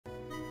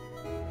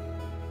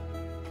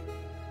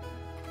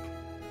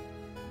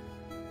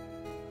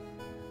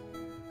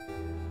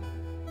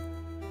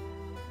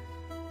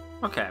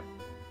Okay,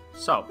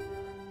 so,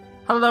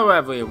 hello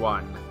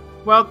everyone.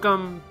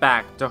 Welcome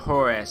back to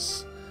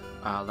Horace.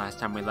 Last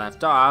time we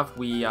left off,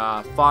 we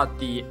fought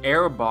the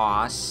air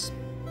boss,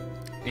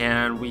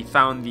 and we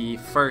found the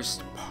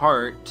first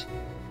part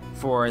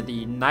for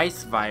the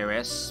nice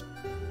virus,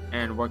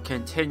 and we're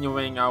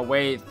continuing our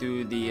way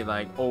through the,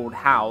 old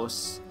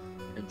house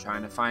and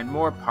trying to find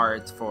more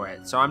parts for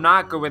it. So I'm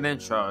not good with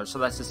intros, so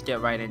let's just get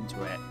right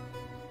into it.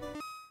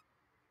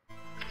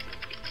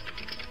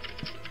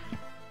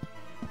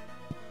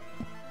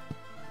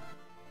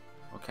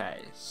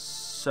 Okay,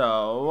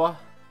 so...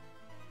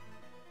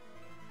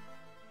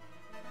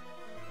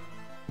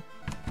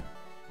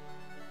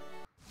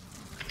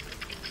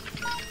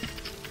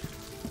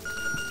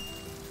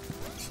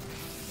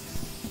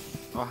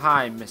 Oh,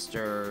 hi,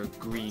 Mr.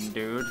 Green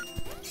Dude.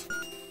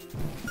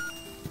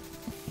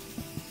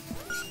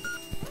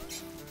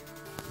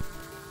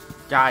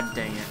 God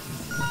dang it.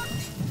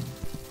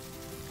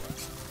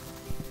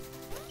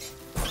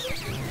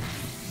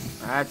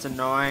 That's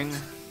annoying.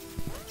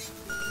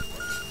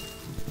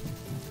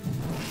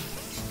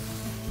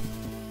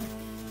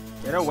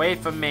 Get away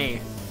from me.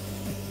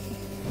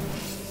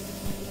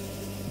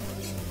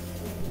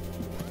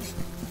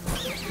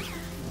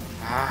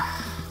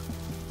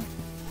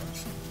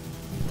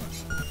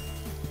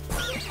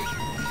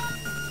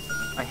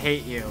 I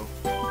hate you.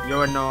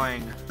 You're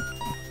annoying.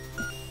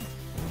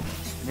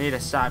 I need to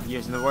stop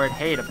using the word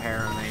hate,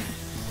 apparently.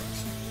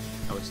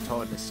 I was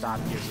told to stop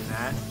using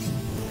that.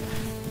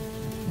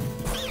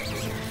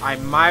 I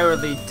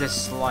mildly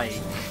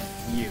dislike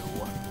you.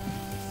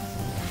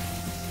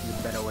 There's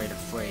a better way to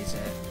phrase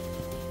it.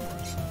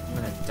 I'm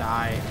gonna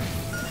die.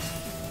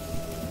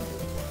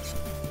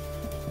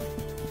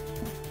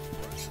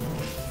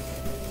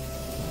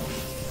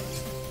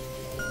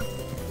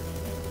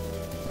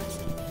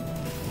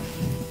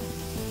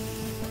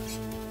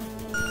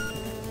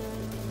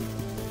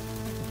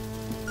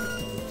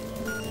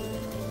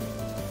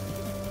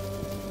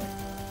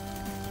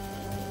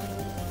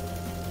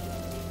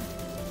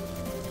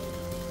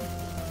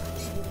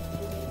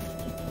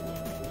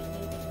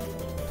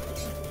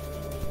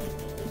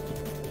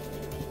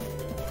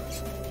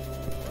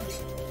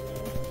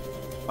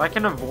 If I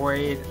can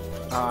avoid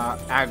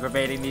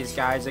aggravating these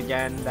guys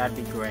again, that'd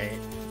be great.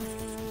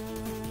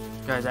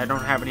 Because I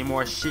don't have any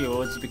more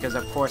shields, because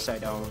of course I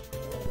don't.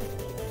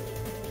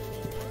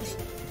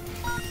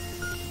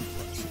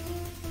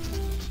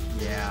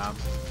 Yeah.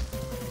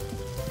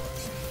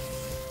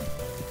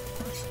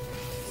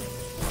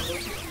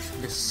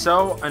 It's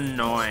so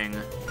annoying.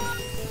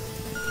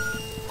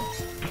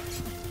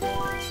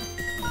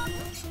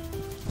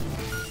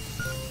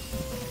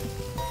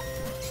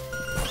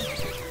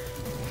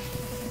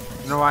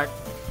 You know what?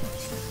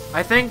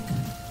 I think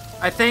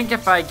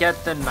if I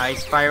get the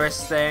nice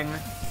virus thing,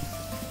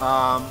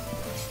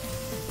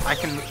 I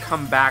can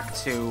come back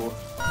to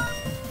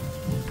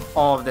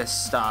all of this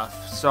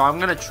stuff. So I'm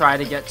gonna try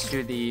to get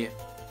to the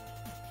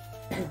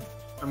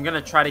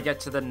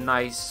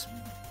nice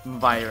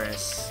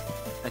virus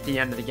at the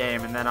end of the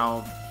game, and then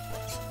I'll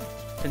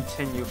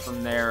continue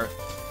from there.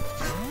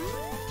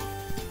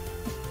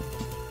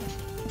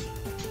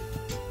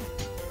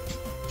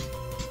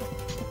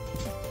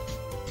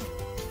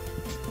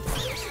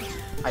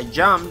 I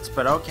jumped,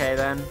 but okay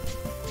then.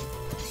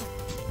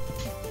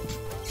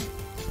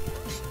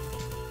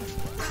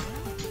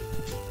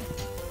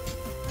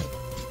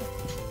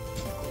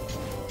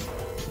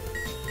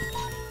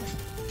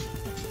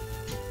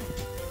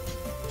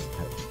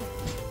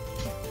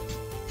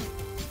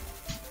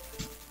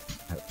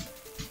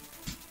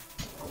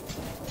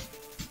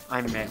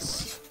 I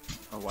missed.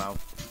 Oh well.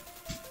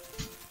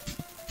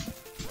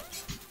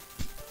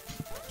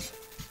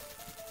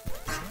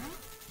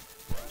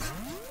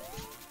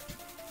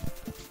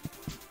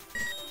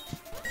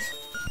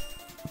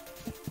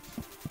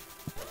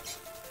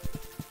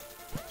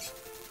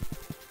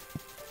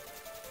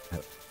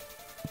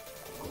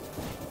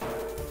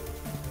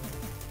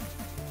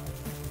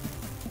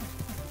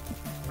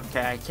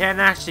 Okay, I can't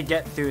actually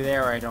get through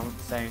there, I don't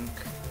think.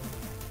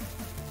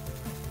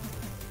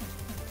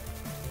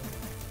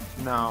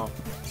 No.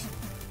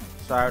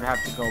 So I would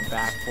have to go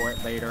back for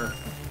it later.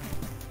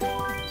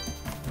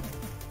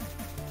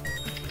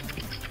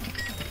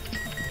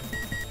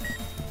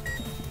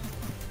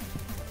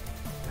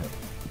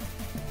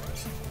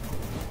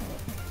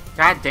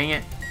 God dang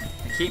it.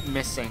 I keep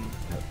missing.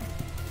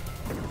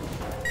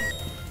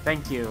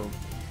 Thank you.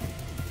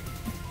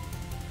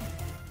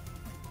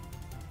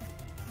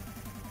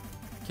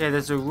 Okay,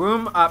 there's a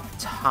room up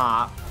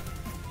top.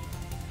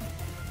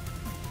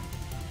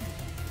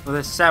 Well,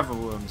 there's several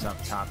rooms up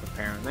top,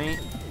 apparently.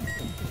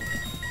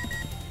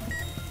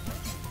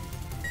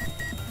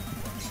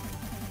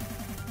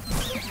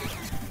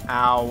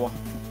 Ow.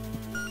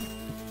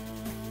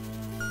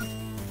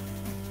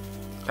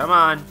 Come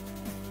on.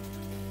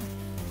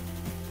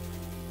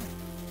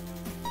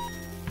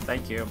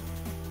 Thank you.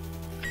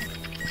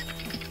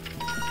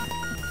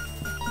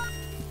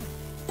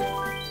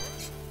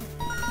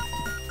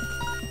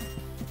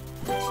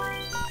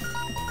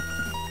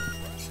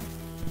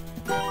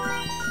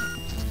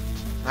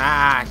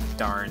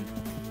 darn.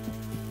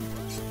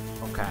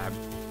 Okay.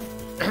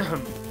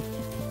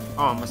 Oh,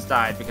 almost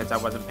died because I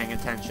wasn't paying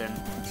attention.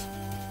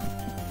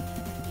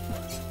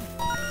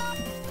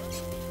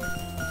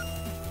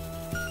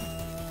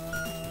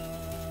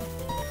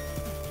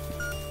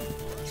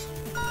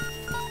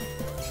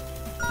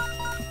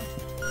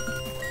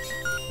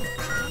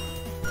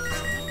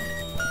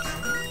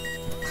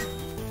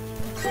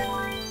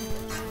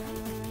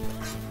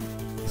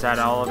 Is that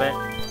all of it?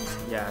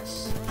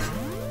 Yes.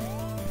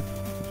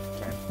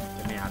 Okay,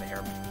 get me out of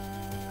here.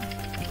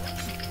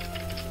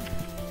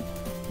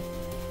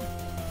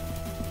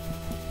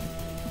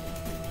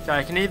 So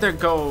I can either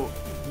go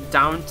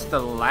down to the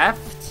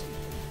left,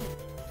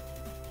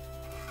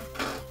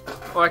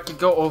 or I could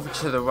go over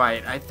to the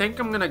right. I think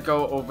I'm gonna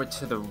go over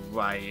to the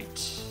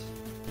right.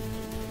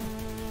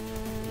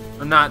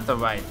 Or not the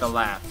right, the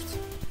left.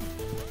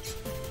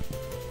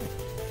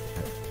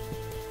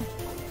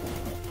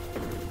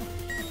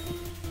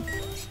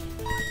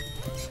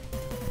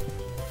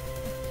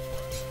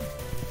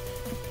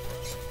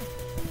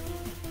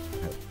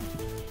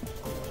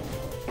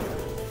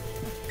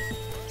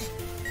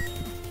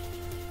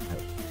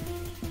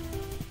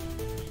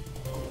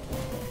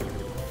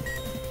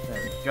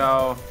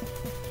 Go.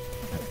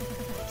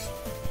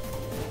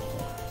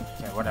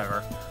 Okay,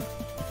 whatever.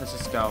 Let's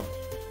just go.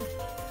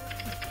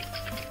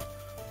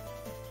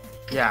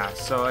 Yeah,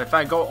 so if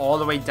I go all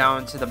the way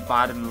down to the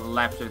bottom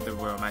left of the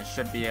room, I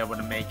should be able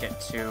to make it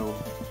to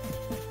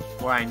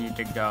where I need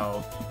to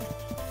go.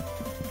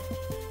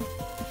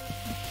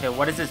 Okay,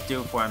 what does this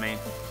do for me?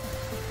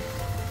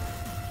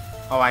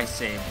 Oh, I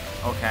see.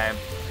 Okay.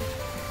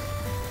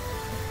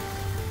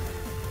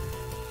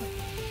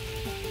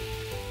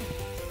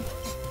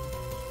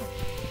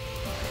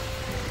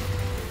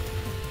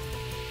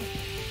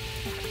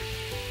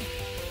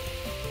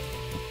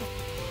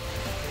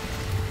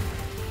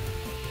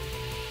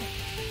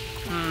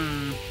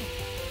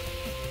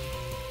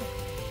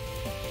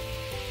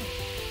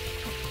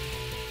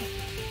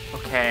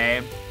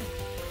 Okay.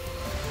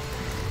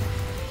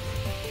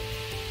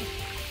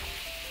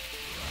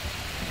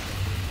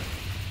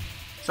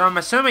 So I'm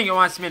assuming it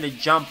wants me to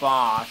jump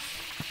off.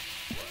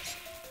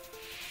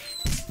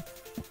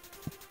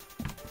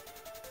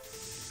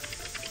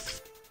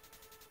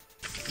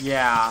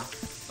 Yeah.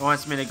 It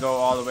wants me to go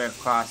all the way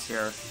across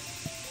here.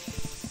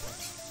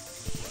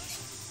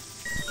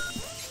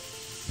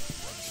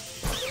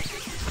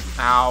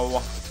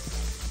 Ow.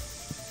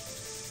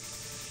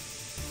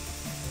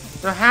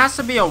 There has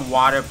to be a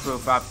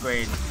waterproof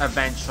upgrade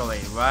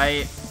eventually,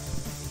 right?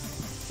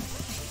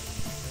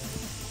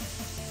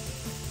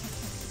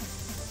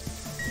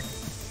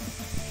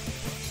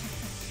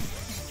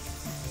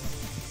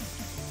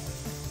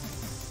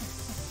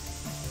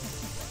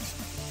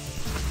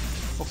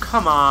 Oh,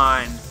 come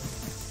on.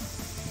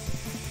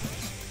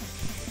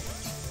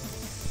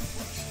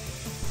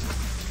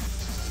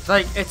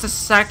 Like, it's a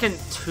second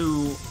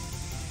too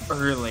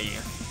early.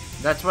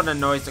 That's what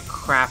annoys the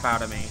crap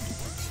out of me.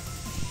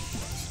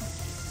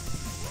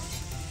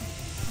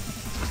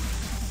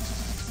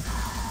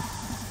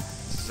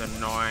 This is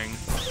annoying.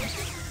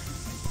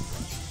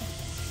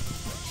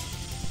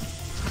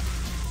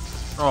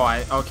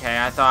 Oh,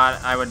 okay, I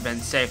thought I would have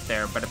been safe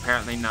there, but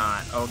apparently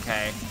not.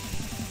 Okay.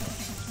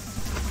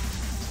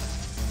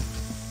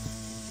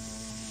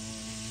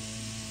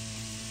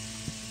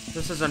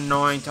 This is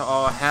annoying to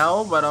all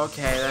hell, but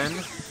okay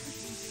then.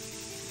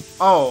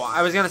 Oh,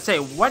 I was gonna say,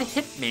 what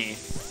hit me?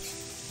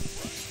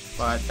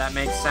 But that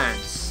makes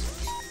sense.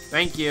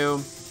 Thank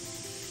you.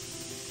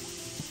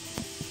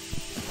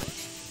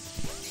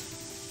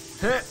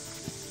 I'll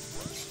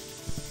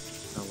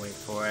wait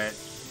for it.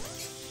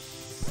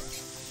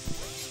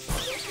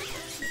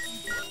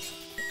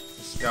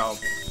 Let's go.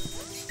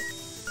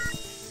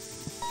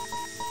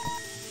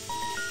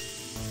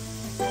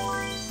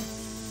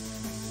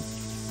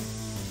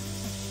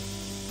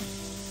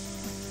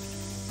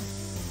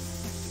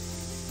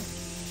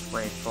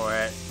 Wait for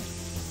it.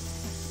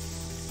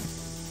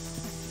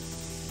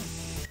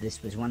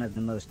 This was one of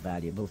the most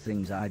valuable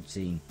things I'd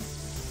seen.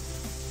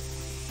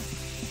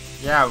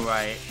 Yeah,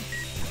 right.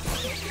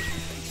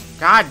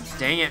 God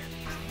dang it.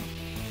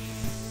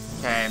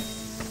 Okay.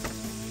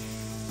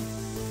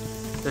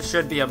 There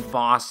should be a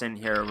boss in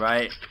here,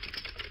 right?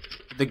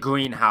 The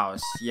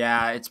greenhouse.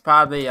 Yeah, it's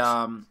probably,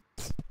 yeah.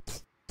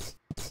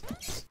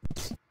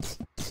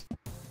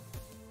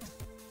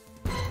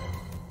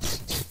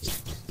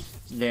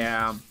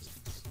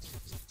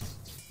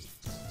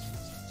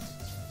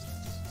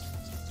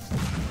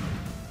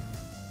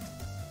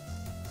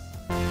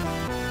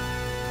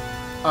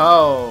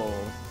 Oh.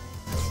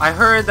 I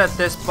heard that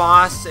this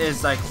boss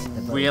is like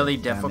really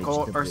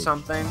difficult or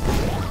something.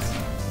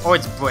 Oh,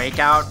 it's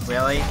Breakout?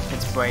 Really?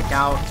 It's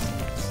Breakout?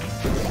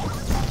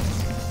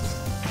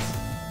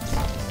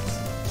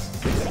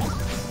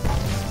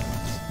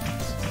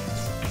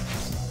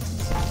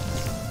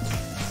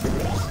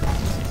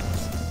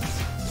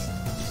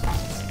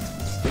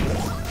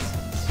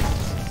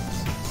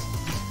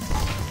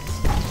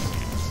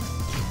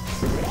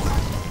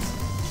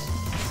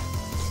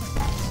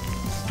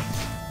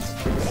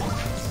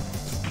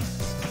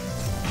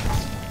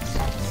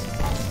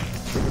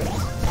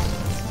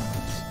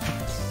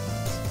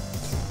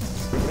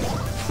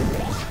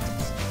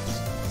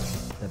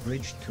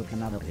 bridge took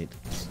another hit.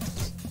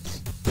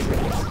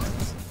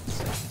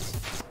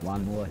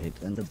 One more hit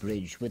and the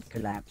bridge would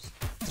collapse.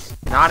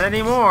 Not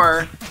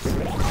anymore.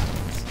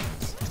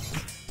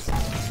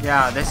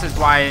 Yeah, this is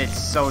why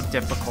it's so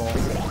difficult.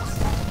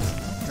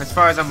 As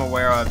far as I'm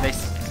aware of,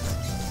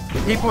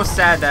 people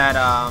said that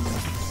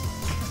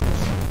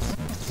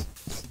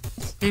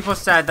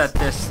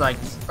this like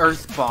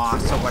Earth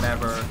boss or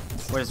whatever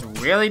was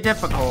really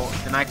difficult,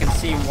 and I can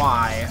see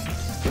why.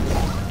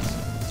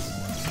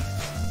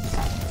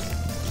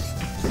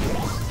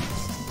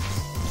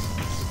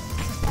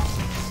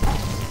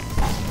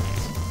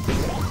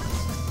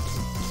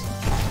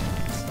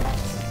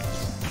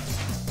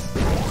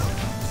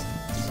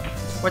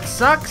 What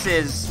sucks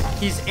is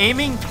he's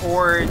aiming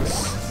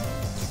towards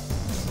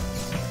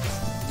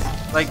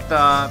like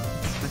the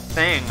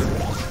thing.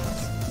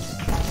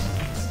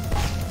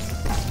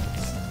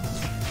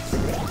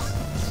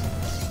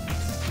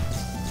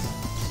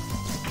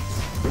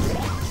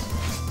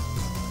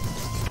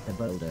 The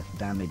boulder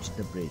damaged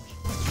the bridge.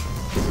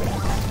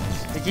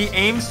 Like he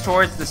aims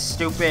towards the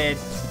stupid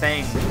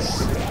things.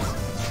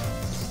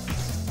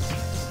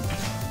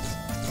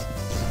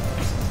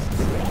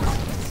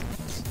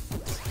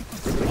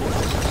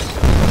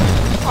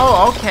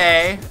 Oh,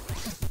 okay.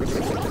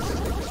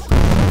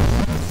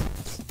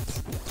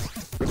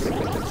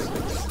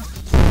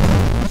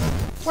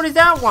 What does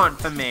that want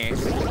from me?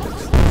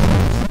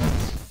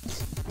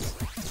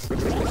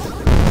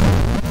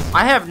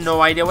 I have no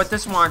idea what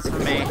this wants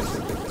from me.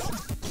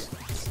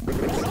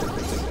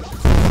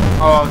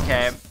 Oh,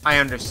 okay. I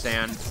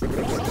understand.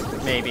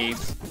 Maybe.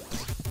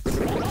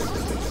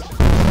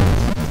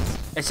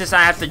 It's just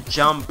I have to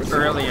jump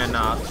early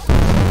enough.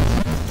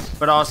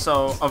 But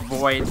also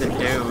avoid the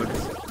dude.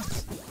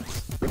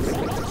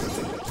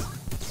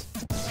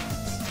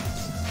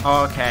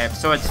 Okay,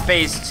 so it's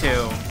phase 2.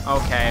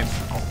 Okay.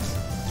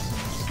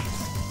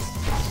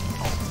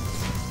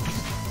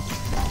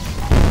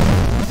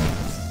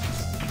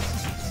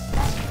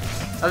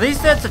 At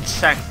least that's a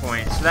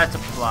checkpoint, so that's a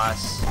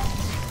plus.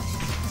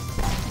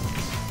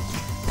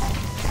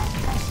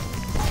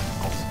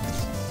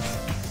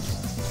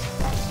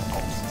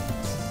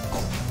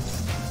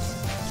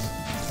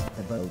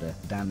 The boulder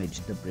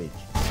damaged the bridge.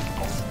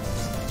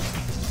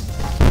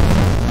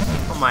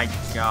 Oh my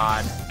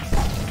god.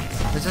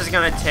 This is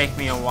gonna take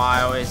me a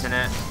while, isn't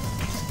it?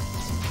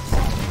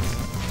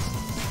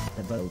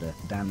 The boulder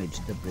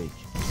damaged the bridge.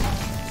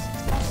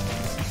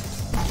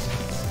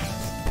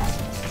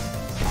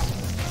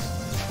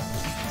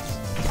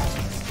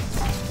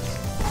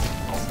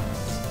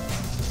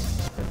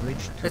 The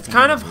bridge It's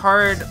kind of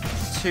hard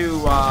to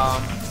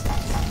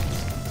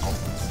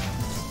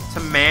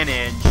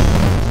manage.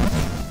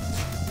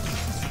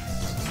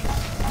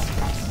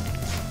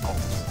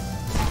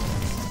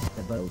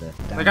 The boulder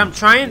Like I'm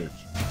trying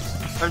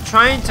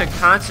to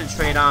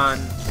concentrate on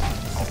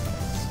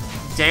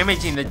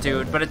damaging the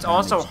dude, but it's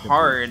also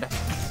hard.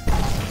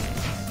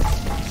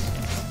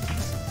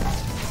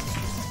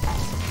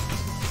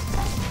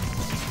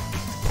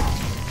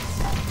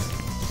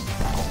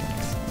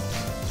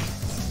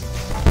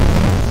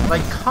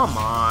 Like, come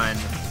on.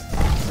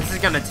 This is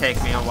gonna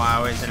take me a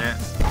while, isn't it?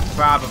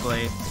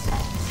 Probably.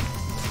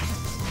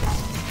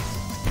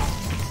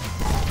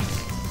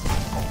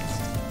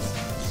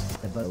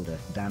 The boulder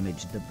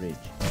damaged the bridge.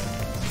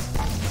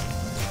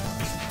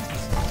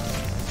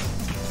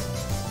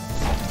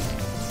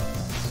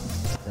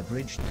 The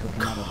bridge took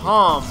another hit.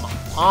 Come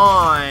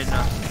on.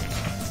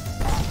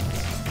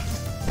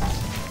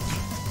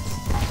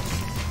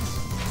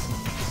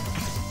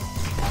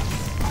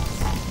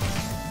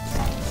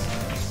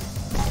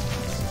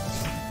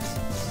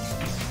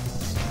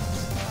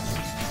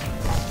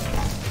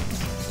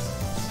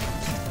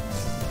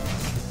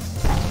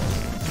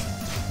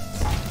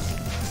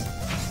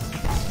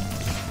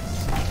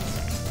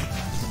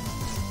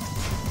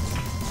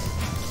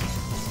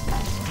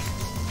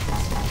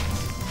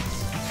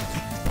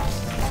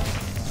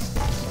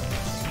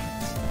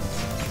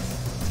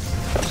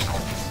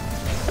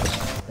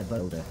 The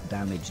boulder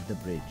damaged the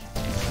bridge.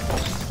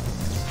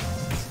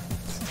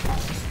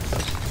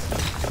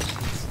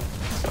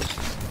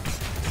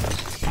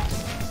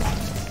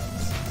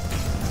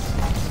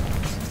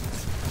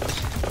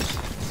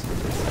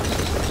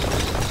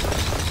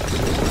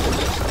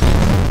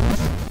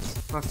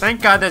 Well,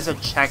 thank God there's a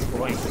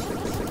checkpoint.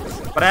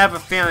 But I have a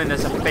feeling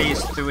there's a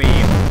phase 3.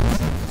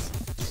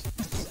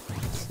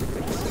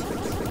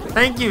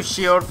 Thank you,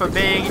 Shield, for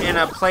being in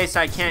a place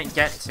I can't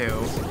get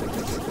to.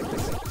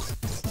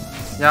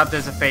 Yup,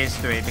 there's a phase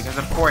 3, because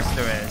of course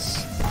there is.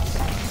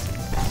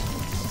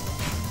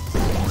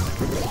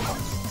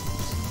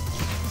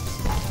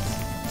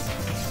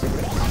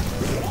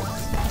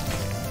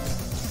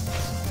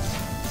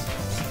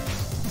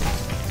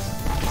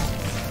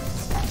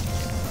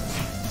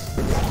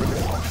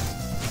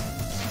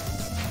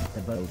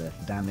 The boulder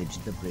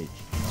damaged the bridge.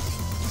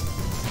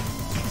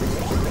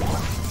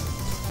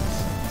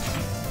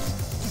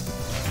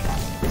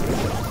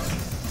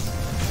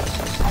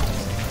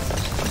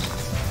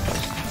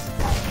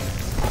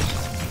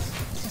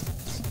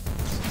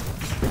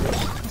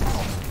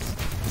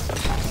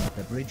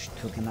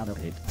 which took another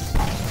hit.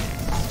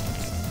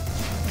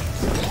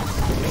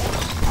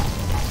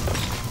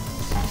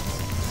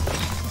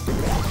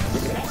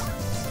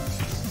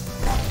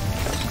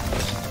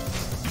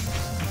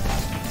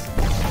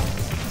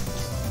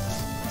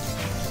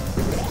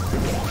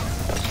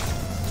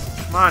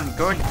 Come on,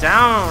 go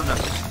down!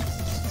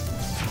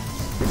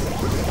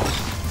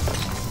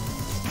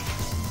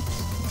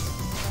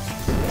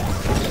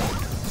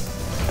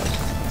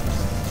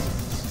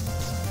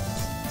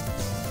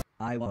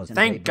 I wasn't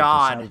Thank able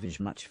God. to salvage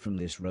much from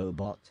this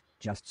robot,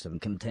 just some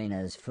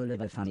containers full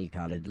of a funny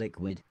colored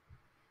liquid.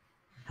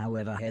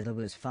 However, Heather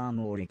was far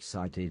more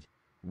excited.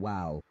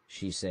 Wow,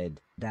 she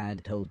said,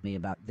 Dad told me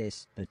about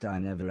this, but I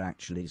never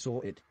actually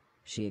saw it.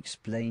 She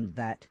explained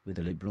that, with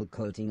a liberal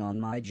coating on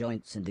my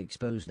joints and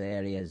exposed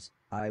areas,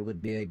 I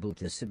would be able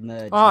to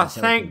submerge myself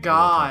thank in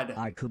God. water.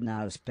 I could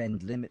now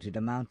spend limited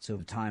amounts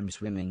of time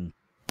swimming.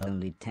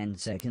 Only 10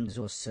 seconds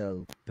or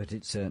so, but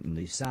it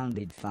certainly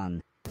sounded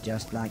fun.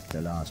 Just like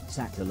the last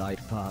satellite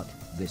part,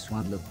 this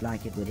one looked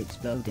like it would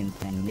explode in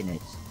 10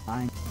 minutes.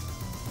 I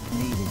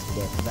needed to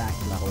get back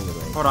the whole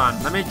way. Hold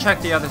on, let me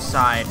check the other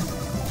side.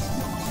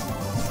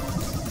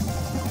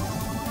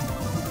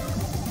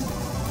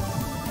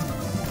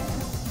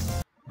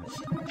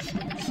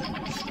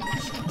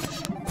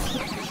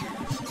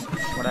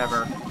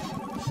 Whatever.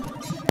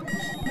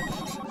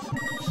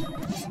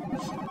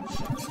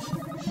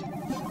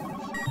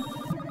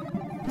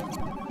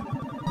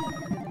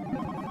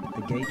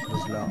 The gate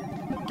was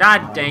locked.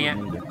 God dang I it.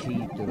 would need a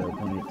key to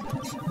open it.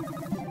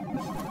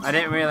 I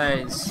didn't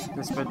realize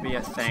this would be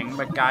a thing,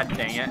 but god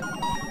dang it.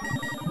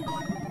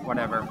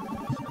 Whatever.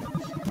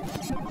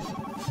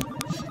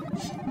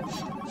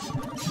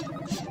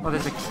 Oh,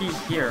 there's a key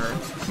here.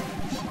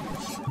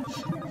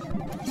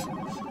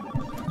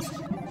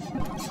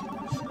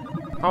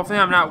 Hopefully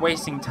I'm not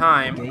wasting The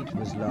time. gate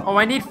was locked. Oh,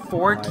 I need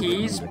 4 I would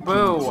keys? need a key to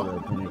Boo!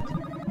 open it.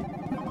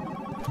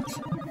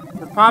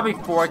 There's probably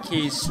 4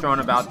 keys strewn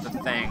about the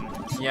thing.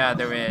 Yeah,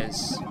 there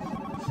is.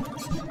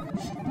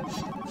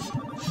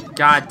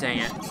 God dang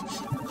it.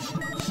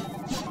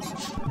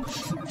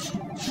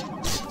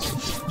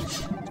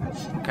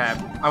 Okay,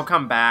 I'll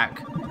come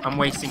back. I'm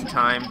wasting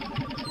time.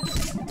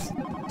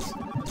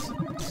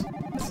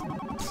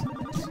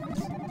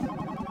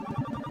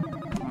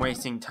 I'm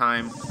wasting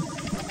time.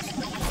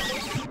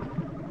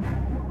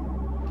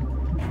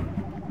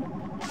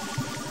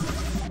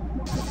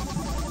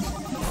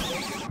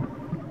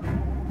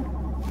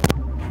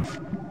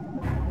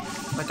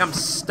 Like I'm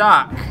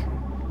stuck.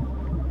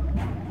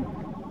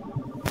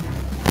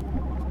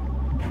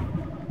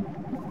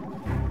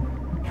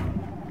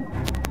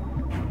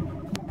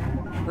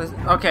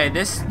 Okay,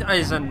 this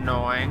is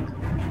annoying.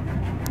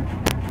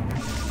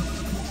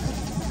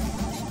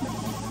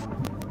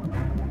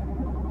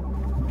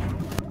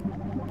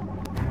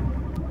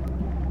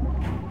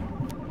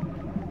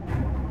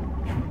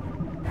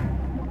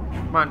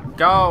 Come on,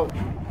 go!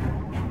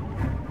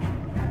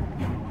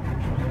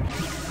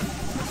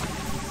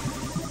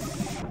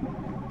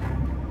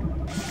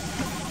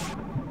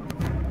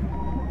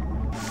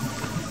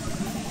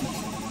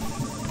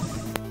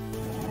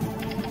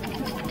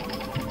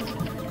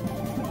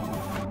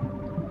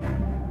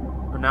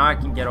 Now I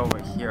can get over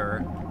here.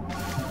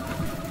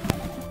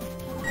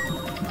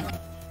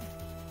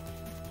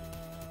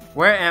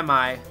 Where am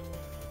I?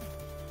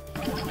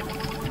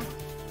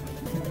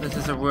 This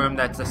is a room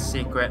that's a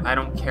secret. I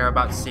don't care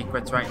about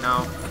secrets right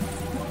now.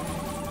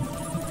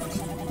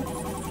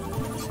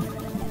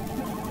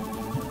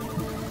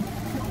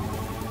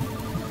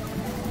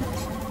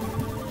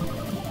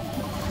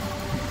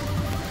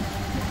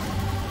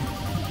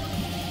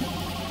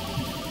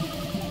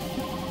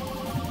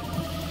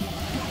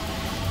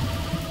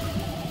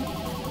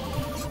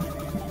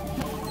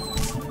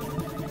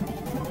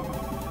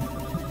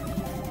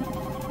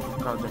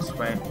 Go this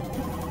way.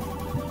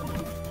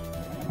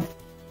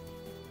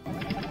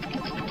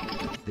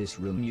 This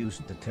room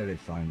used to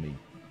terrify me.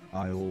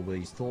 I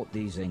always thought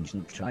these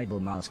ancient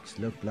tribal masks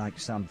looked like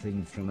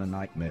something from a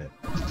nightmare.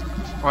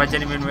 Oh, I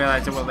didn't even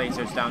realize there were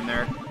lasers down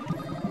there.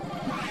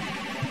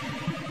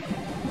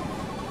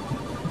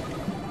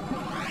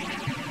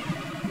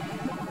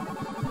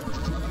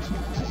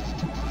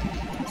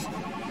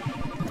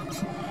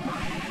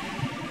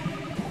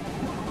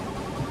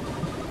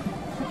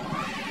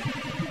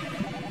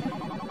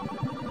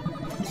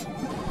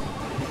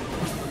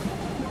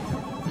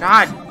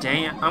 God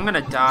dang it, I'm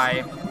gonna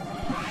die.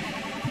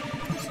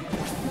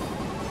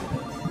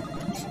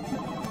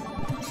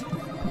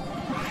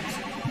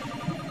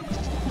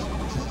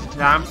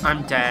 Yeah,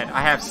 I'm dead.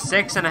 I have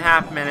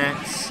 6.5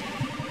 minutes.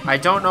 I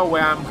don't know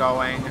where I'm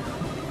going.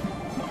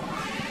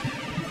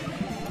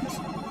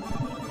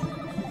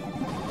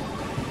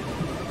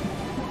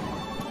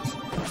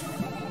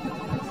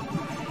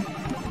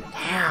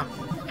 Damn.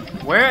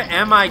 Where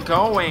am I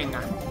going?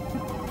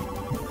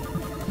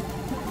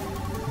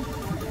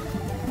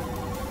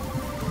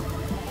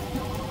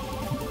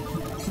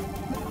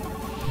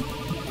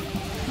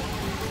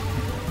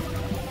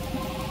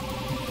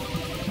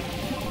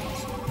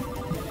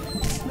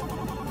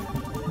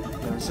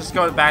 This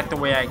just go back the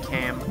way I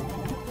came.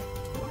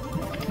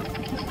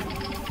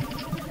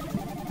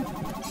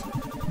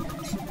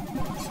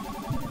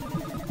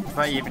 If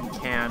I even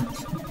can.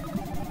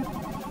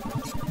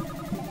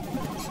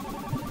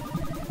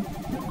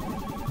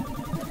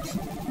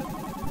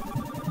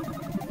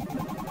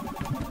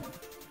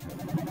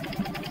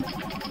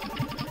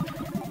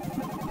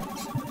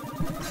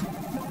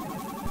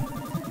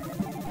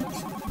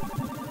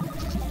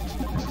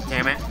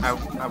 Damn it,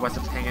 I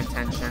wasn't paying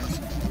attention.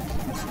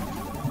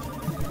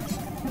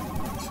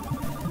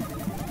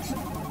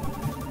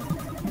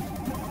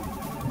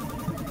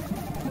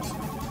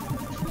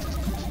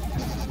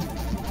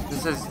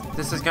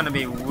 This is gonna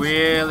be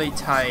really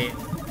tight.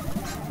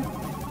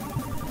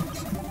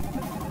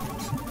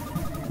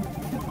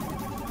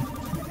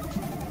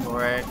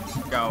 For it,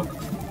 go.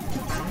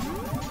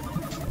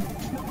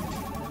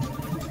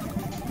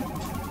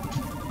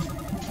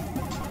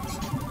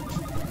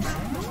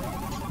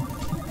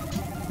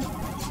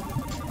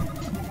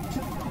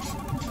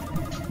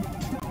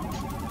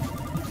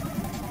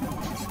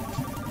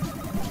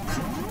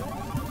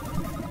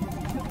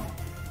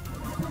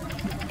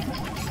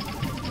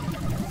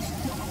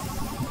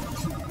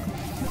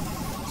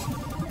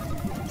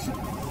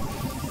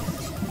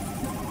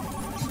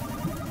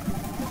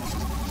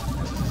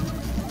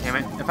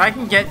 If I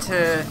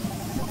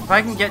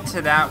can get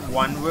to that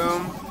one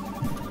room.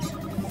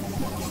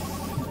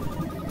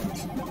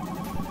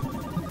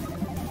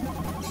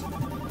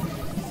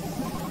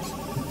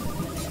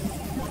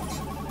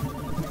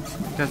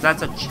 Because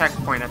that's a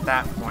checkpoint at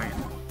that point.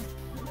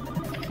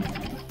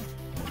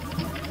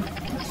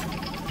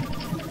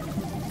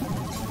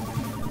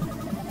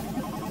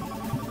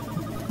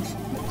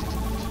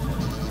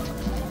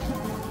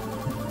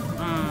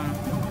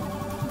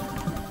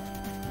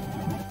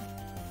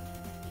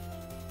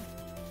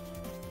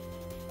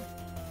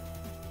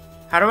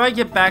 How do I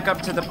get back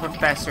up to the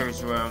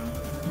professor's room?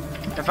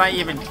 If I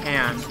even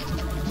can.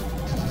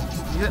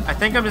 I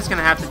think I'm just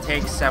gonna have to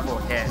take several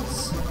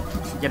hits.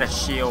 Get a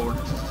shield.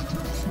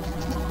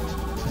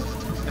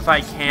 If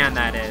I can,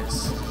 that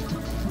is.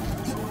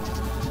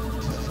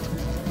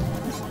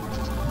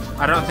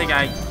 I don't think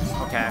I...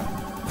 Okay.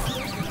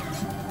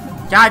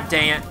 God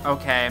dang it.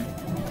 Okay.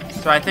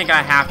 So I think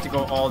I have to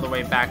go all the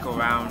way back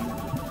around.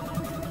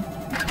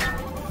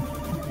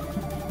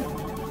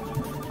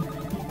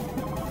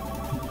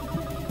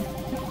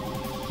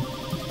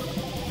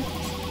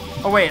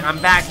 Oh wait, I'm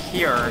back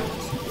here.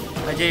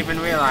 I didn't even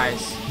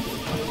realize.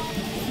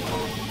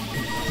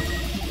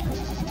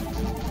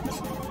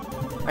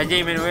 I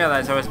didn't even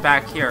realize I was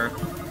back here.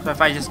 So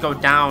if I just go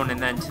down and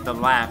then to the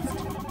left.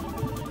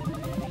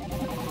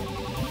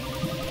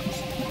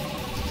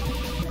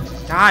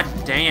 God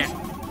dang it.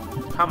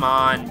 Come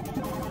on.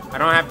 I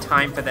don't have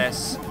time for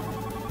this.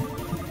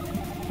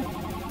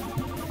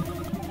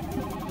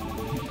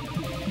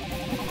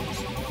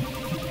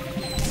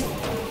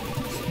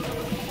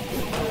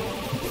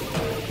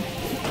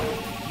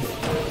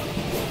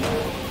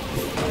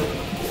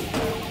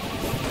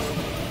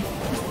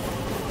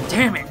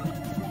 Damn it! I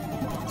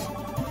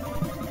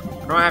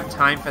don't have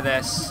time for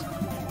this.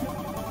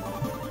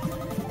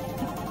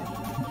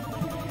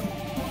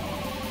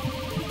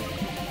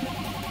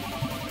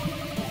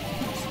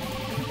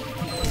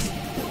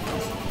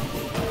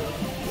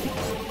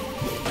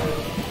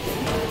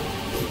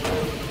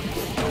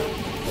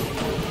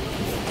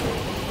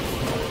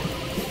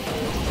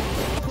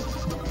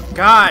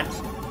 God,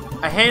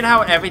 I hate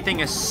how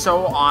everything is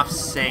so off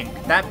sync.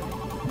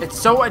 It's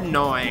so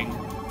annoying.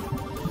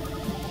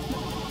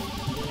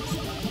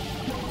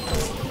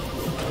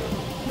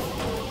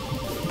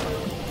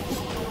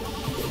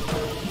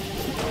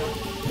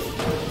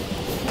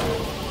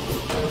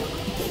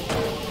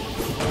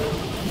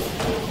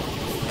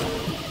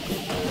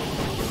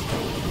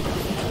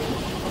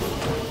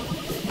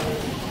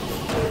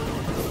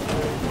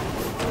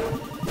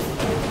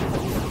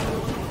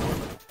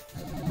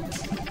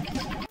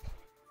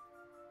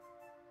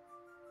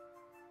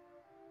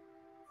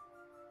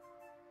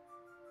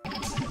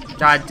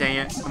 God dang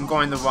it, I'm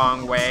going the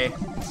wrong way.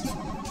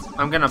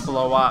 I'm gonna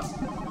blow up.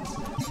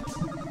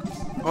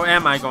 Or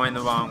am I going the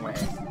wrong way?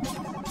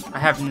 I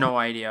have no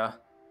idea.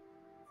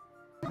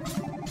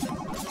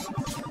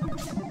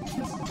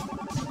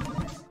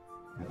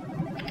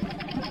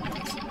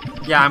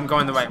 Yeah, I'm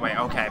going the right way.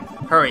 Okay,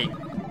 hurry.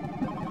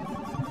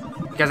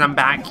 Because I'm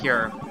back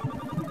here.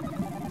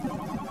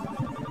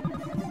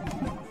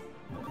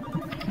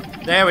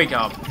 There we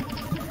go.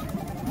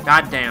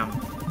 God damn.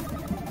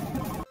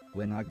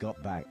 When I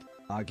got back,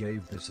 I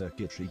gave the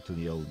circuitry to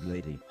the old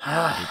lady.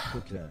 It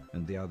took her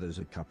and the others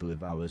a couple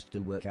of hours to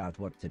work out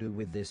what to do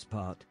with this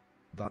part,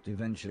 but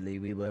eventually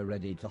we were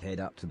ready to head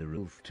up to the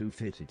roof to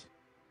fit it.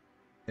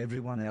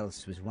 Everyone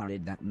else was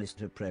worried that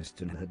Mr.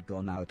 Preston had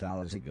gone out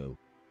hours ago.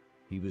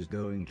 He was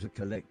going to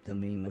collect the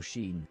mean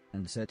machine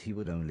and said he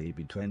would only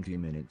be 20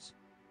 minutes,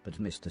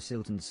 but Mr.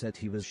 Silton said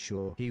he was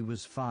sure he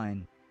was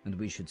fine, and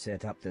we should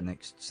set up the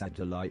next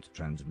satellite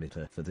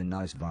transmitter for the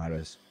nice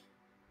virus.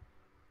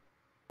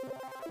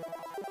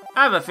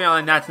 I have a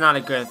feeling that's not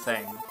a good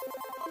thing.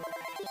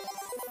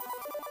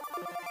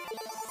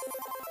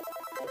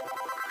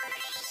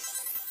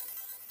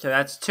 Okay,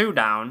 that's 2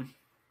 down.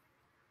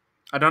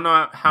 I don't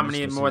know how many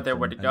Mr. more there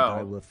were to Silton and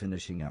I go. were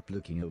finishing up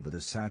looking over the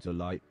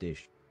satellite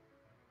dish.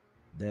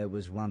 There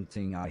was one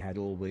thing I had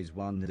always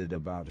wondered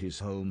about his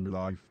home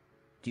life.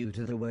 Due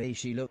to the way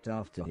she looked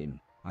after him,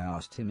 I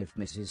asked him if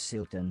Mrs.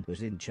 Silton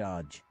was in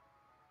charge.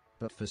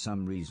 But for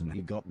some reason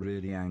he got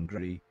really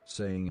angry,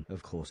 saying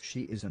of course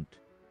she isn't.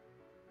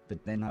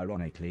 But then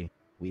ironically,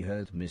 we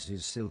heard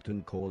Mrs.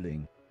 Silton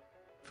calling.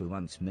 For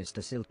once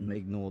Mr. Silton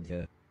ignored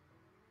her.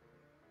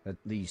 At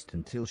least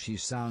until she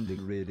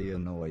sounded really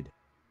annoyed.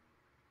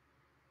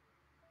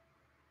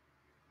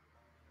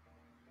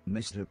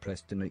 Mr.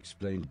 Preston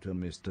explained to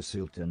Mr.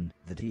 Silton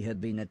that he had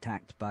been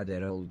attacked by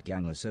their old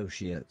gang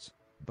associates.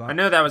 But I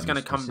knew that was going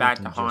to Mr. come back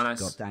to Silton haunt us.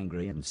 just got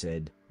angry and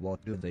said,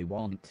 "What do they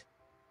want?"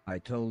 I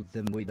told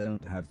them we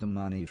don't have the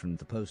money from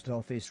the post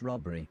office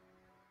robbery.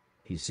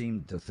 He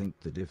seemed to think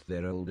that if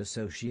their old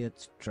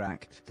associates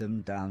tracked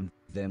them down,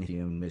 then he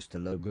and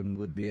Mr. Logan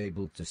would be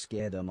able to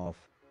scare them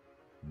off.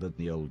 But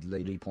the old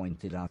lady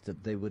pointed out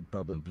that they would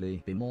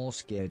probably be more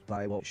scared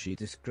by what she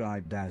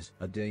described as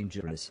a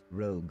dangerous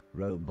rogue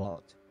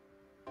robot.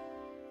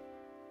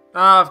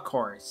 Of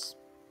course.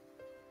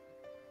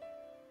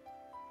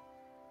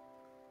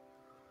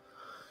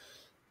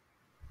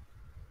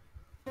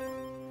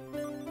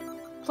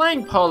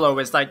 Playing polo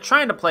is like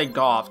trying to play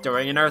golf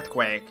during an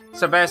earthquake.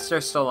 Sylvester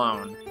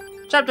Stallone.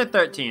 Chapter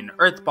 13,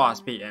 Earth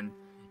Boss beaten.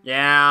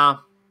 Yeah,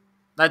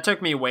 that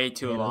took me way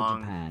too Hello,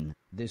 long. Japan.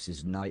 This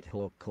is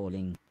Nighthawk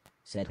calling,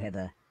 said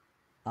Heather.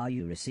 Are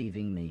you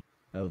receiving me?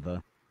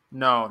 Over.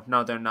 No,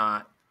 they're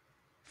not.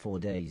 4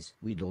 days,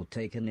 we'd all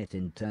taken it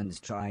in turns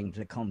trying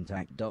to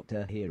contact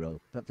Dr. Hero,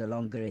 but the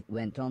longer it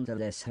went on the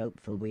less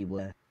hopeful we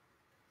were.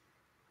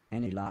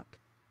 Any luck?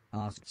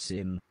 Asked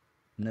Sim.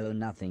 No,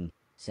 nothing,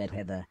 said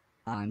Heather.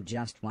 I'm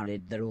just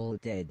worried they're all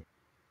dead.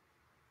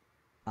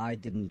 I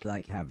didn't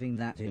like having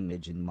that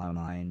image in my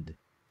mind.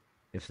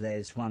 If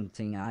there's one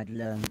thing I'd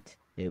learnt,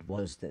 it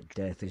was that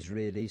death is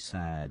really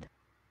sad.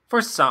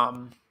 For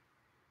some.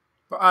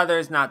 For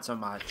others, not so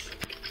much.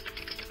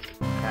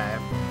 Okay.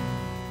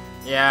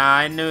 Yeah,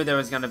 I knew there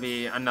was gonna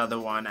be another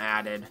one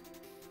added.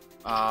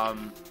 I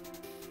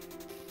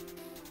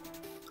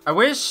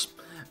wish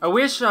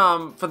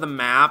for the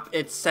map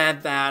it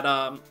said that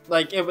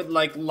like it would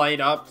like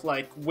light up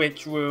like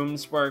which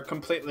rooms were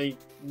completely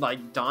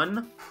like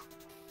done.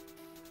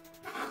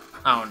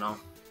 I don't know.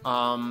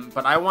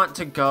 But I want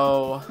to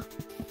go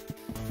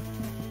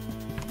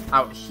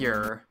out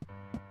here.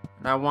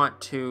 And I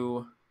want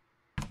to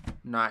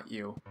not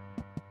you.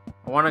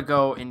 I want to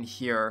go in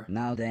here.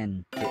 Now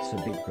then, it's a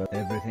big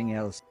everything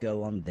else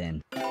go on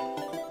then.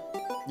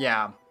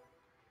 Yeah.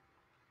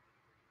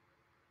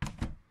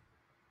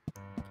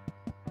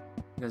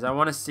 Because I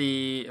want to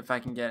see if I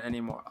can get any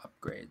more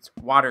upgrades.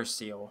 Water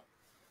seal.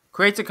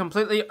 Creates a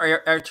completely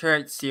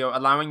airtight seal,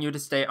 allowing you to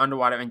stay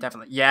underwater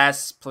indefinitely.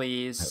 Yes,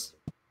 please.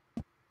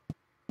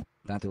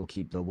 That'll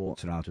keep the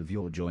water out of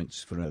your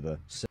joints forever.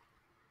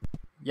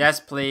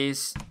 Yes,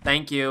 please.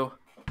 Thank you.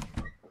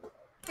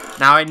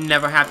 Now I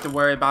never have to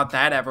worry about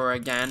that ever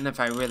again if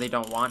I really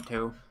don't want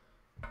to.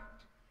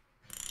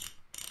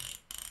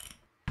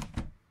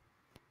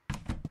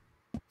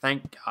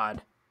 Thank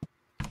God.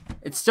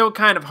 It's still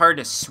kind of hard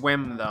to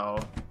swim, though.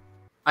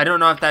 I don't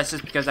know if that's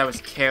just because I was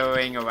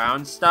carrying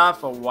around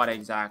stuff or what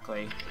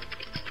exactly.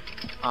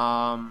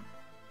 Okay,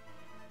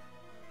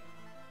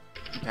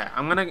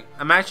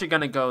 I'm actually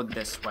gonna go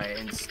this way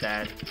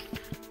instead.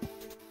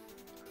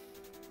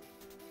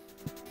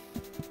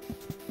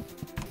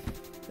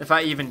 If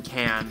I even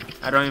can.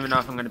 I don't even know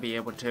if I'm gonna be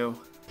able to.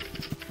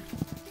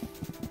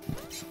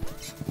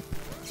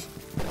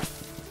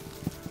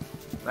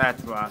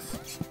 That's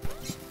rough.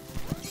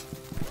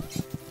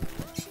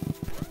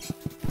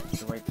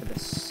 To wait for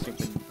this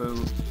stupid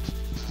boot.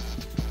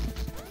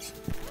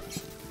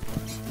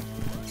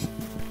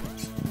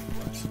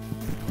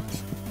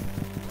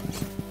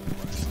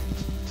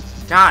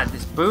 God,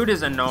 this boot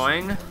is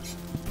annoying.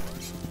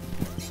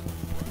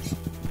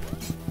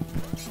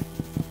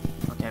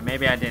 Okay,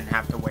 maybe I didn't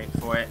have to wait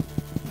for it.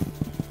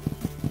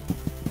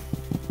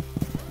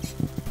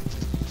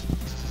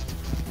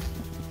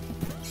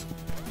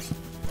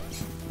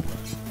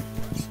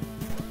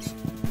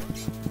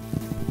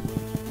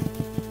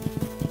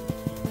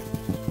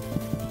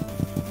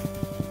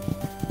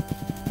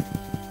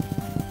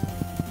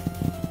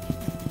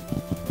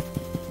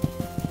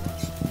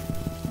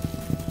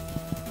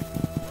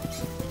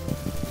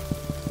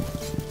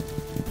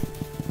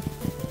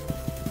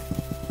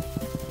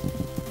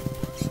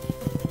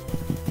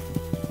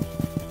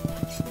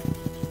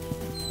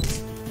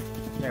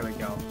 There we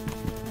go.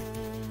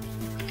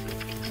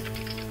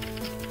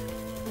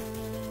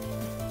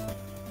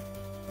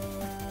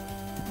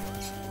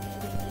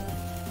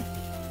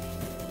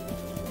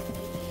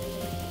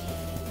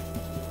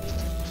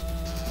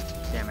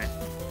 Damn it.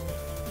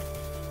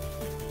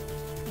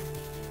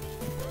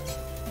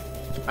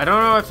 I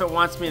don't know if it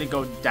wants me to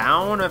go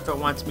down or if it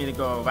wants me to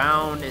go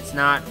around. It's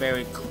not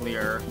very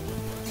clear.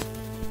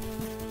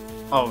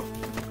 Oh,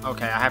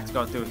 okay, I have to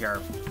go through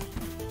here.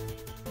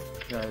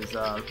 Because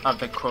of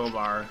the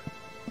crowbar.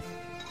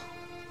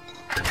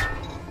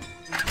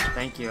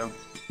 Thank you.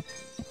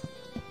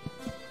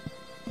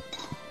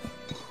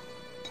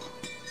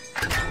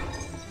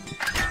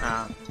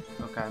 Ah,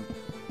 okay.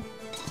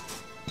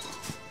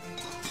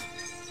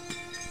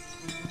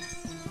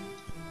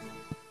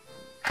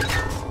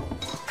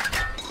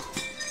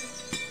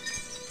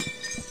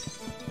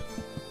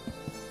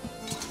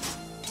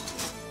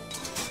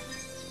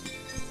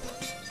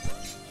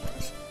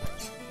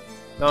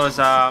 Those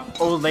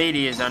old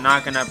ladies are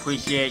not gonna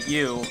appreciate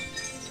you.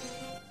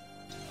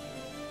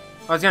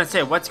 I was gonna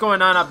say, what's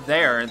going on up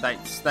there?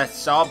 That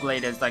saw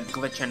blade is like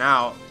glitching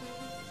out.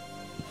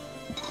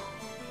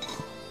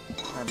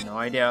 I have no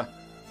idea.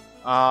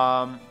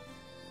 Well,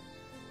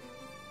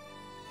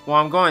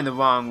 I'm going the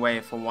wrong way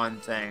for one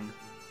thing.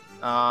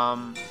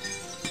 Oh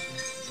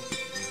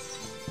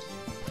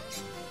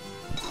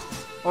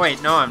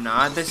wait, no, I'm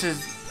not. This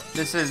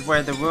is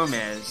where the room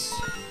is.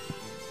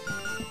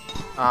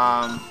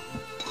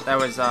 That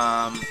was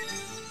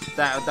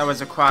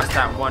across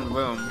that one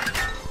room.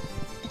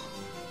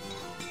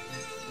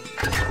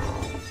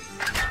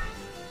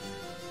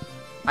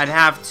 I'd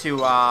have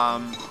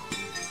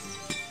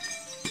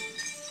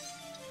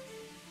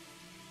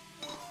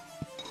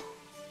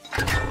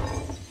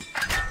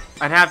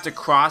to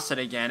cross it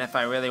again if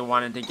I really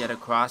wanted to get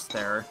across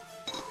there.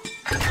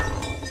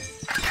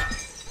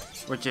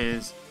 Which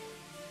is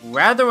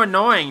rather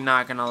annoying,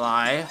 not gonna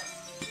lie.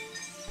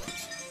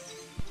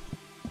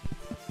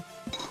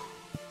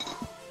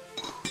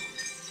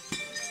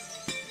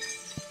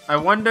 I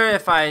wonder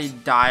if I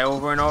die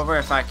over and over,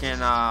 if I can,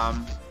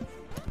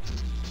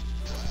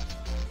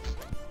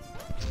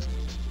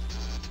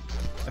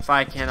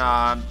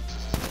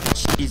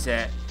 cheese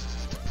it.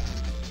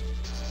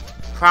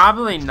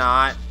 Probably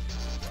not,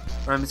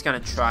 but I'm just gonna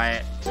try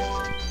it.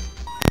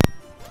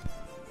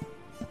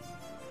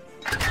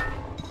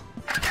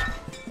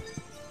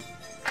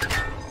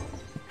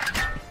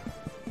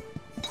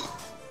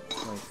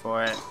 Wait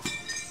for it.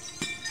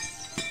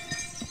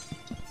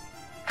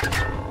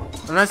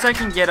 Unless I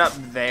can get up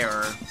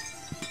there.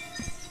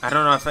 I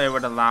don't know if they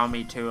would allow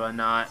me to or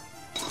not.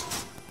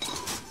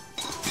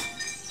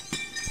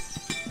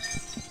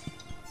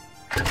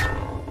 Get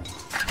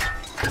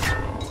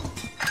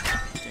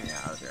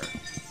out of here.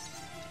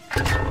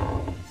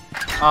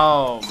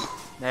 Oh,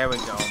 there we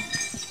go.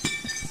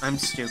 I'm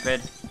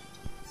stupid.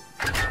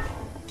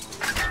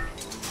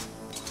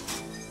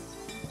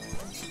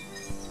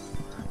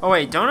 Oh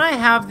wait, don't I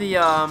have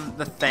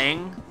the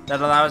thing that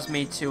allows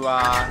me to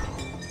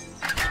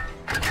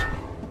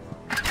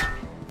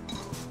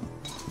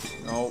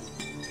Nope.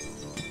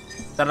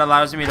 That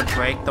allows me to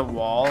break the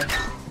wall?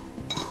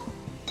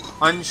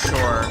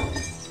 Unsure.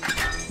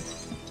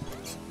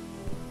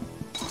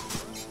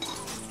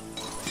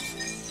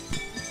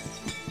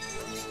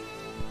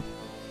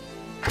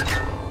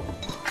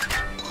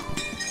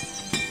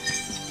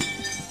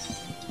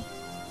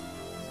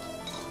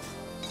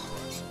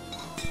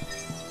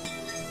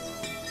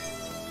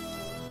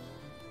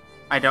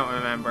 I don't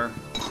remember.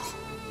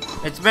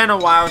 It's been a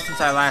while since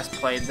I last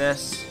played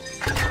this.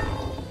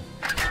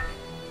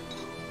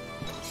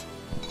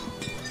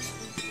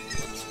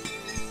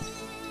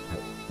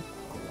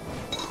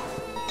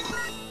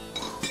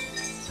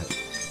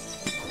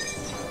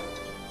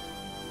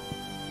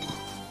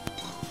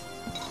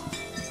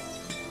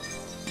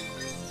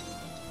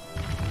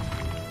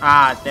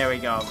 Ah, there we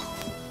go.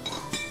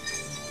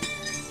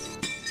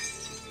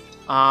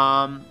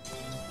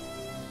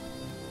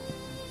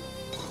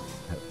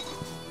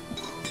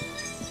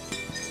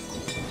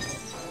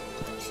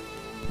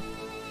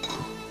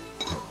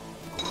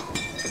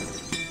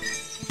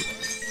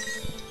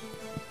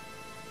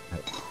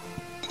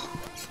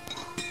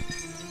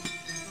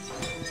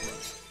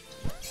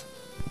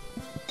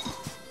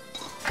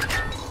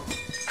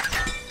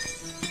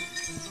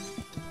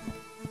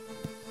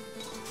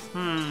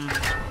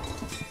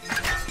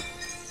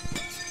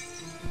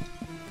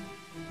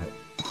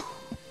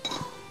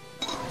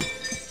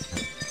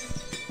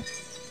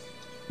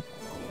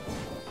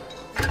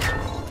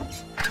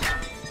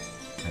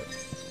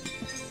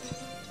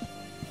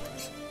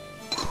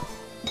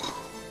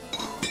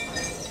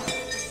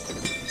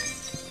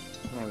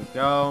 There we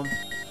go.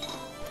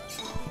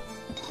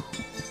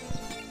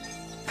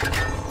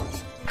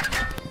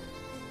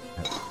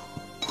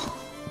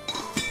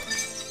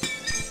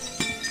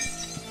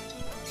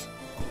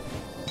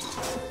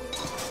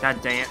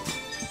 God dang it.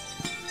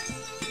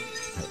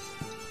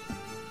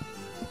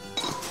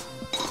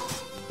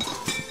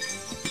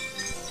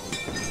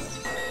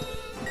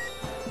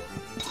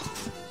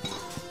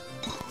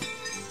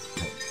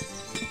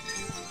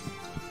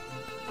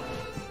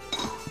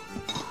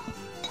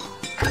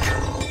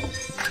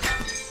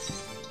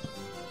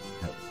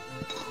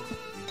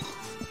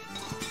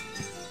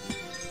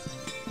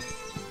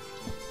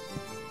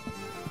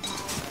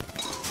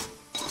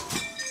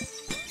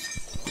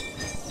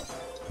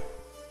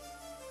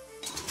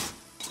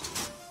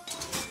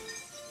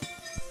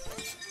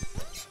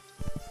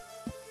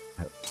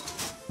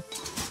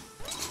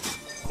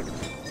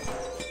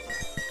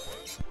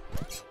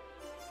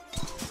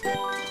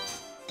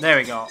 There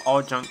we go.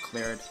 All junk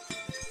cleared.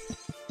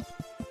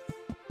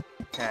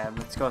 Okay,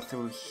 let's go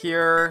through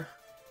here.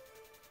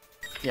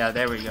 Yeah,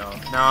 there we go.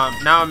 Now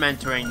I'm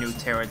entering new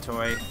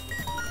territory.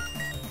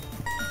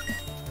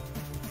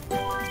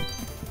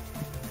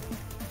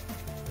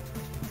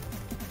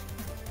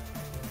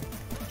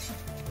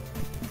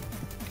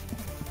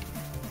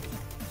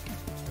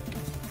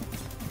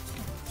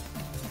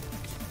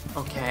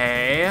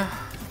 Okay.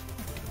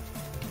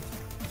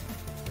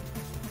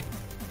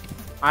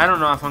 I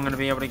don't know if I'm gonna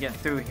be able to get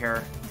through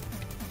here.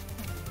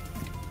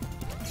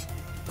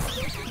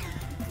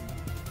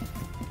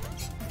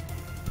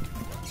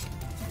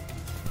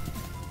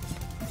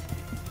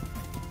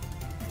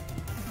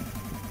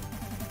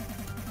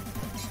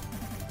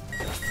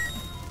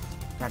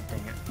 God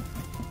dang it.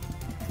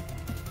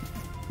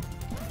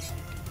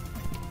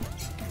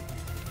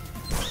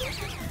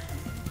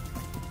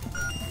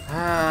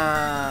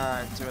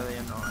 It's really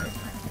annoying.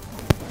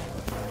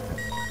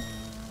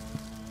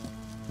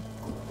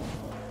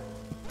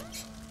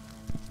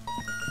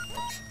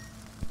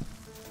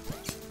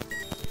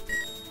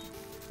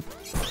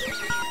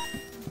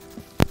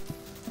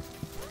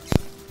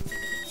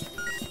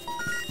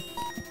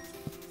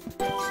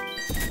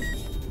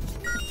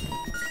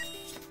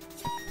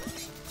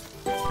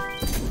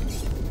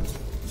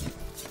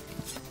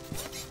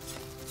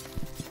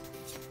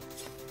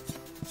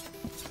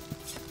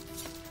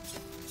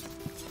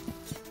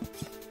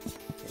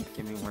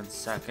 Give me 1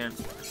 second.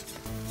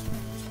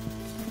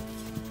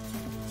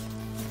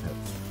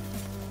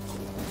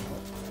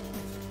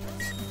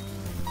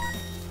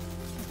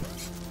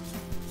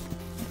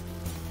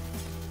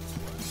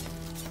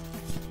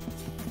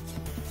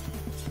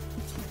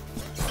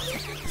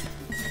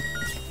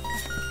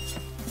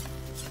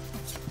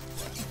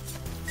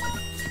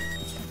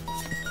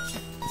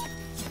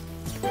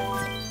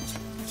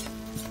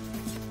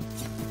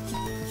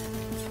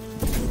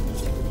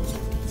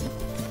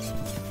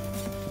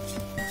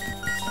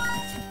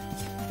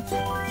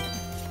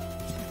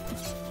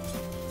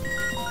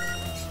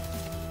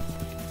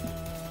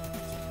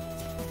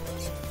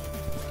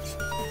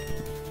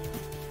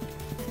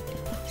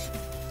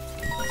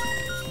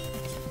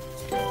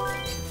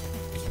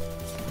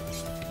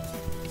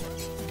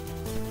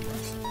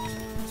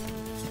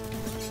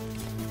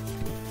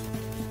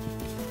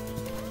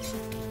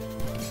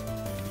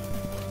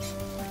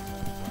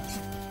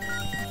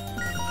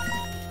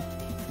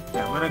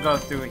 Yeah, I'm gonna go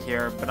through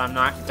here, but I'm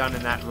not done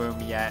in that room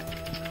yet.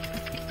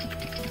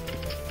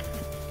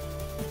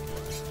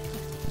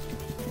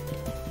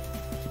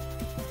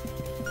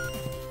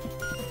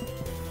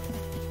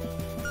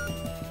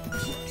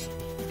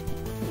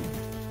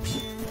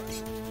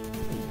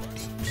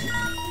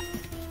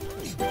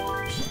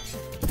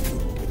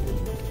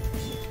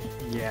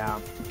 Yeah.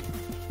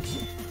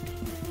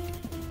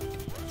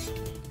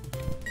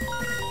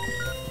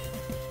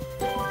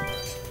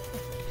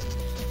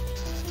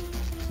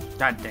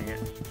 God dang it.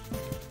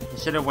 I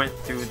should have went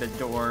through the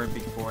door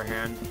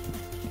beforehand.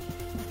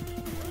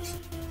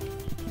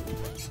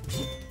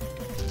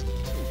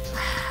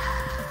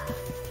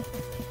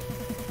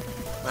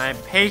 My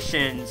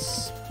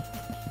patience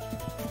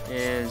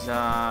is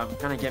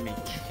gonna get me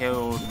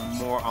killed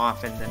more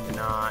often than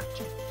not.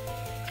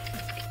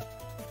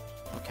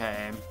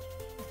 Okay.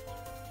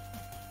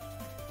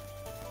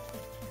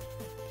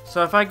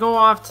 So if I go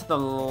off to the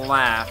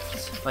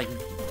left, like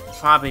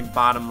probably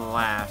bottom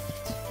left,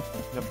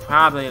 it'll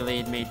probably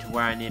lead me to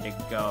where I need to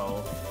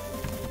go.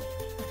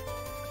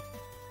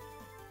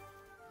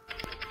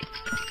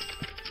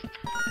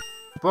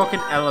 Broken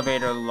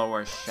elevator,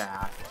 lower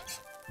shaft.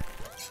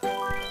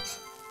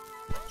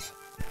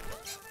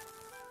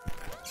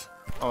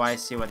 Oh, I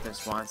see what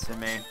this wants of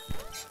me.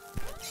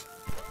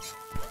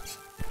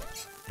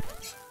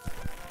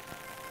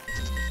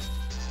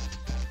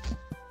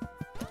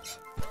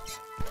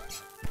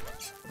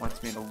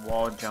 Wants me to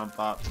wall jump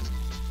up.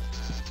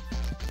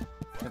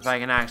 If I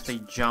can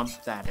actually jump,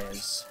 that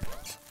is.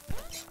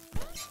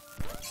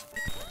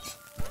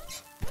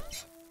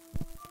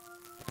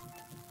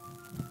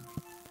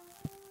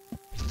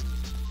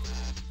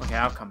 Okay,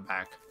 I'll come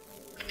back.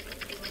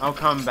 I'll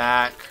come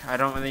back. I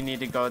don't really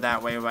need to go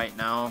that way right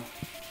now.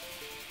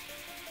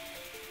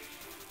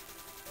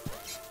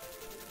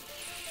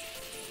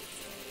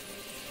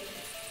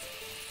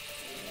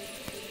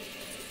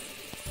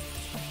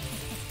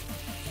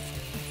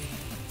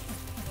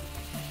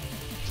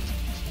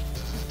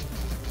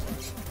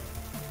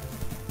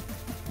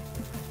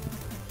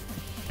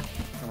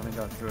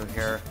 Go through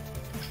here.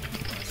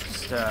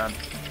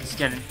 Just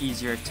get an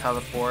easier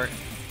teleport.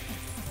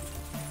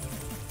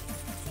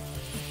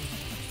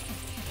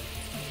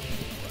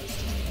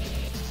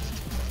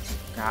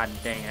 God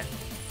dang it.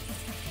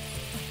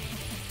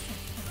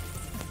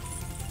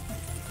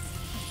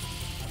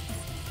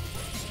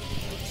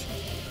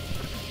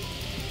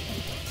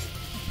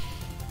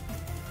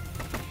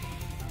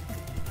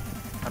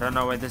 I don't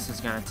know where this is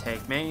gonna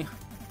take me.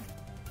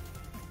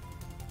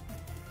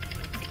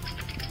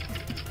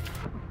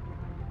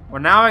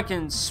 Well, now I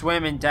can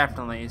swim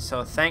indefinitely,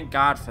 so thank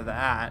God for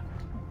that.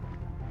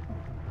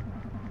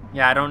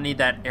 Yeah, I don't need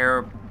that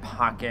air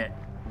pocket.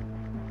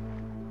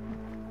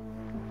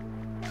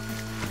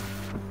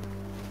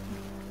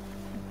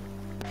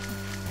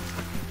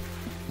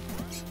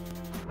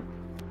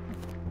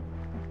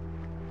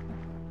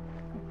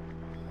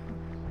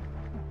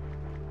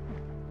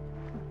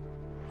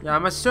 Yeah,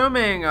 I'm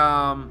assuming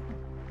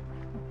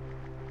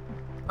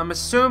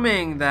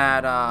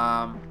that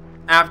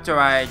after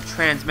I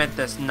transmit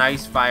this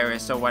nice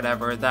virus or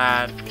whatever,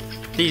 that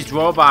these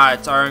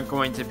robots aren't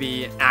going to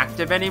be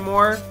active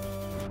anymore,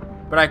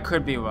 but I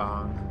could be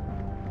wrong.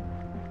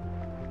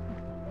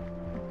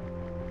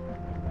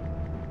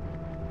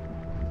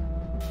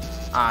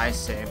 Ah, I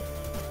see.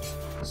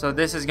 So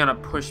this is gonna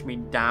push me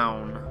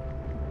down.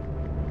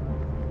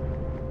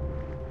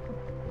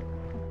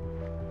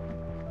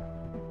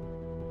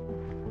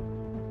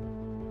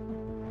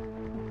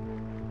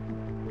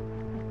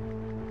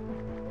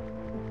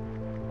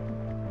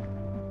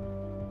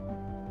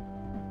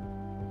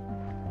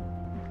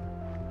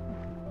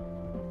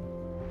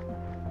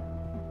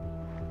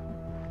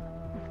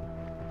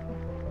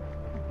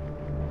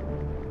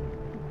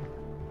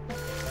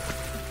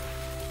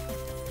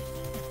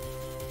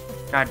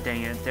 God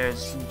dang it,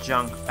 there's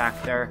junk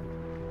back there.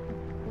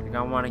 Like,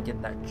 I want to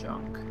get that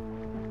junk.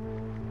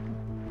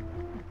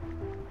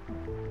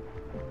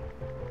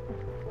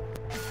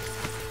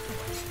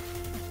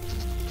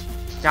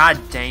 God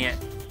dang it.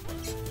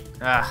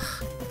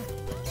 Ugh.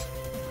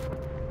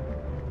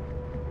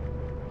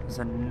 It's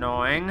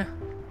annoying.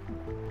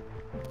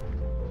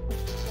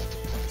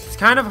 It's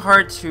kind of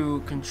hard to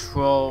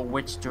control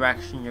which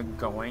direction you're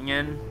going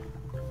in.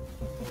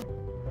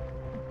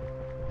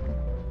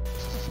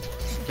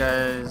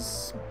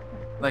 Because,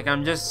 like,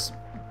 I'm just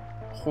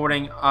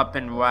holding up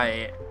and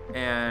right,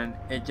 and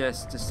it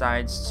just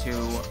decides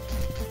to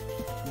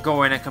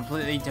go in a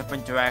completely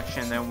different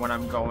direction than what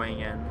I'm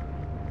going in.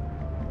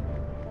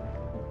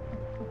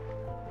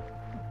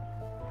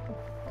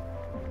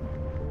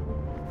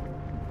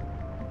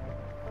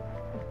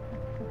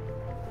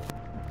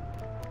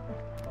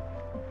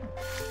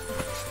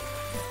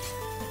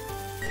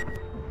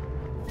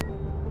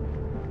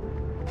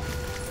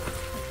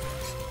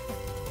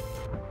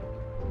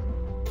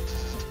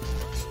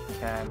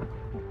 Okay.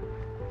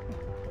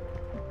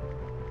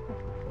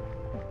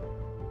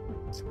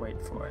 Let's wait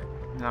for it.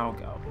 And I'll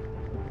go.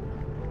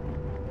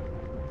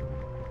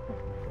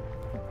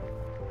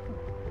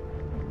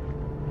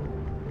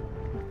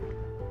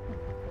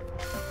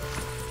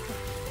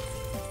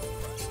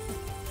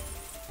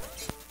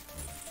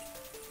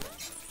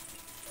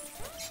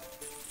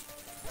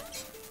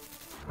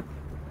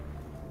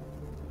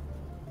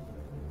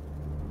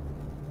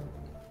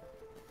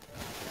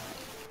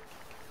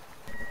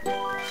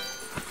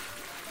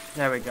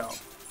 There we go.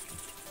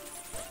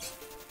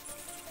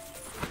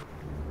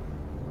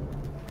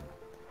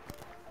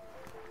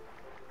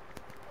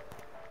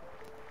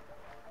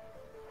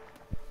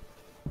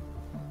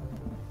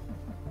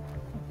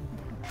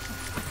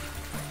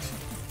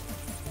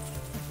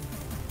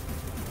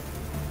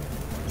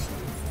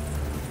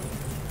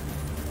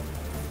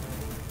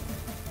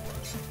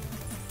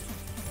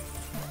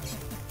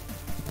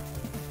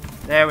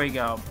 There we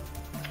go.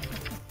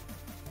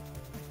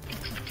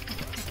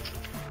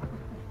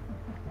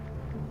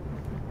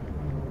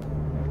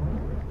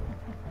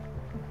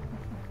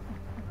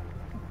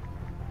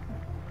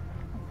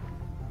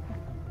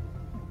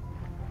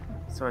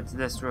 So it's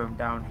this room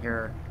down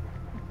here.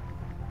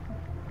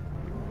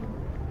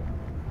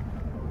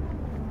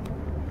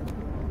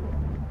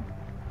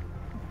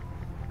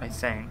 I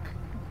think.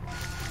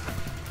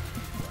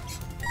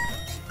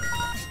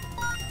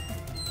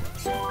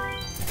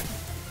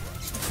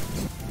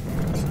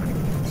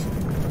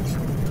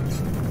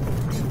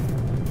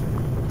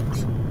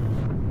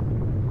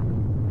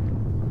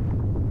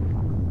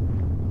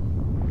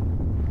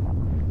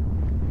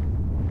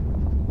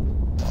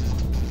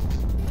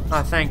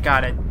 Oh, thank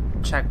God it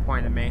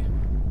checkpointed me.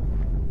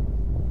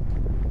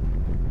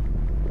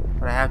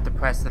 But I have to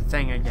press the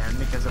thing again,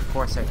 because of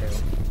course I do.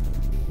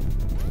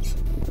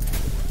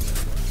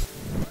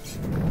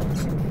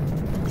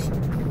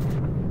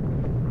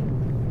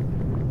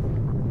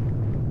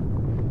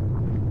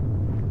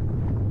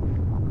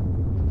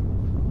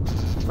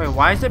 Wait,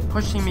 why is it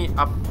pushing me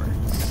upwards?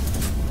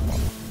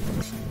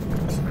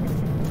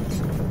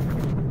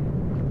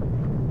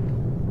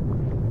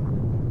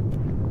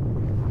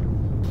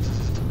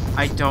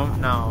 I don't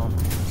know.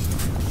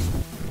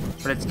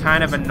 But it's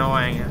kind of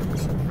annoying.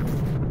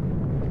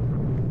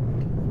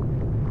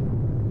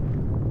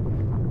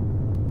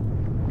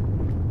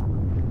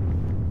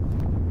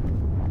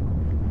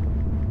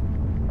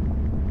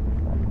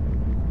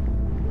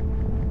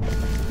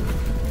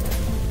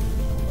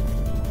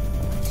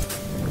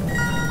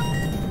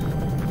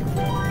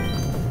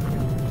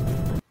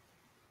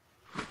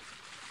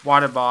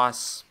 Water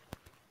boss.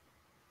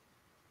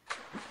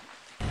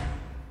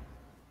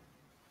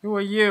 Who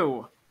are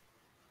you?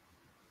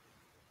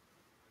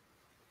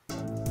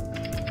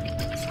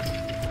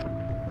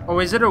 Oh,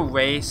 is it a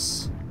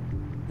race?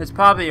 It's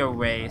probably a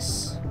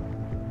race.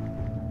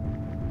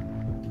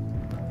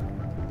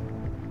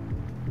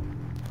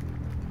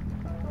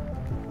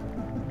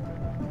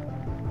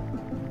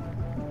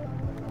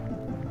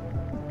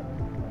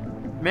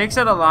 Makes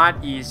it a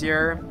lot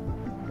easier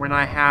when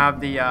I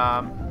have the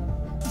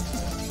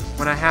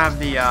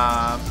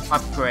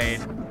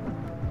upgrade.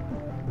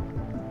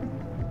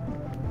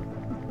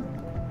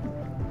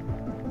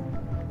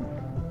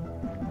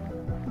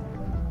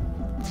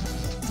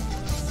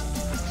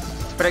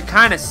 But it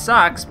kind of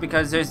sucks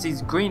because there's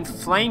these green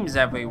flames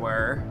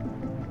everywhere.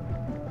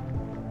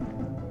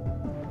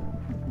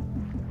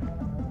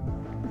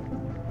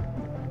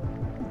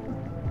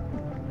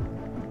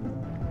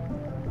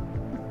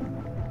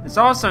 It's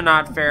also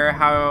not fair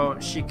how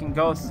she can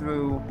go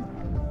through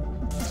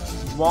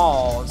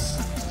walls.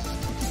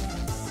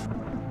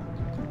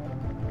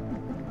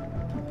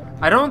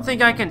 I don't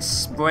think I can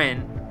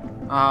sprint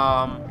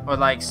or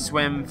like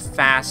swim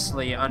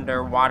fastly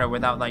underwater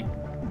without like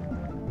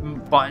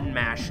button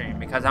mashing,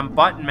 because I'm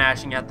button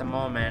mashing at the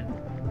moment.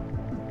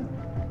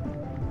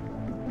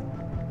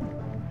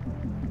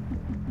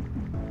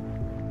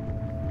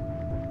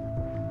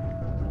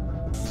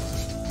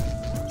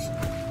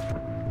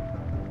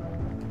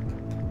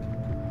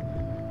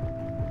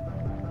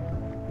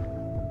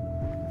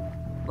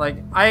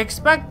 Like, I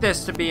expect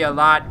this to be a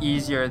lot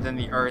easier than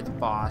the Earth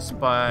boss,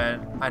 but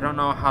I don't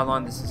know how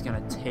long this is gonna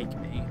take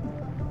me.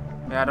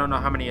 I don't know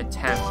how many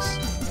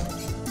attempts.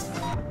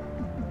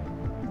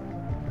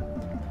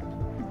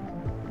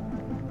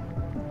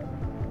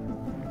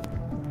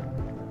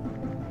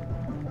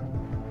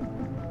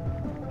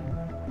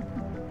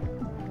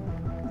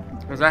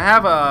 Because I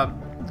have a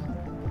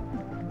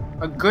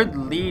good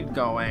lead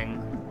going.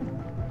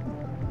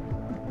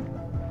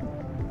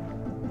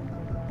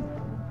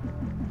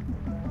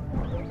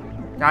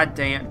 God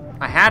damn,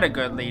 I had a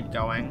good lead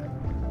going.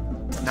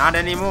 Not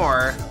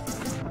anymore.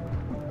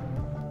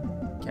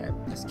 Okay,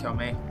 just kill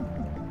me.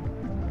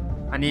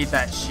 I need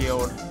that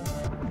shield.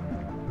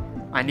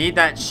 I need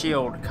that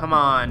shield, come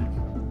on.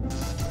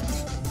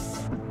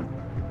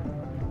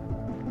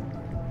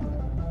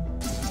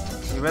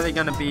 You're really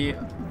gonna be...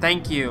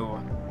 Thank you.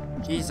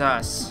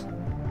 Jesus.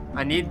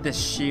 I need this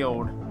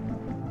shield.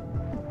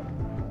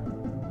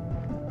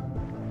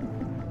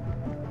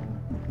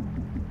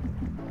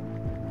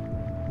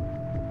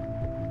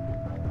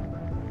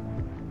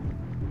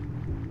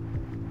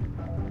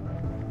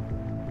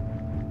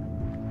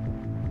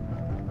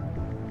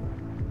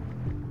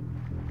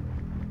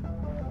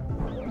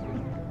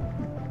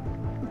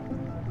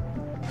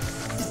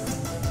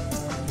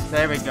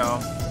 There we go.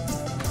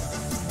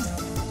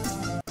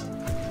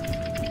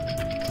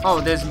 Oh,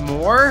 there's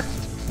more?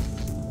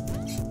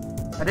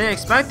 I didn't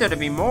expect there to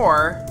be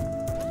more.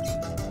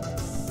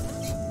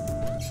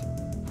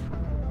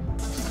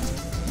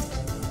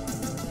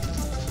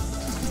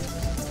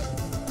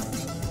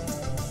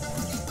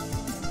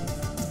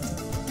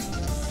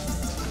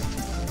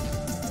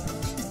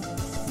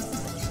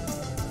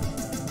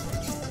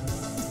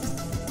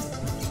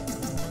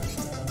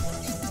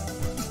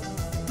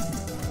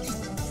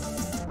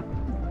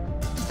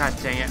 God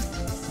dang it.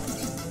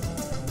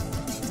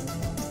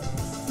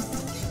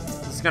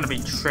 This is gonna be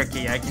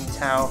tricky, I can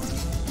tell.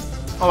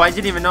 Oh, I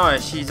didn't even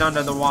notice she's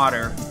under the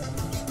water.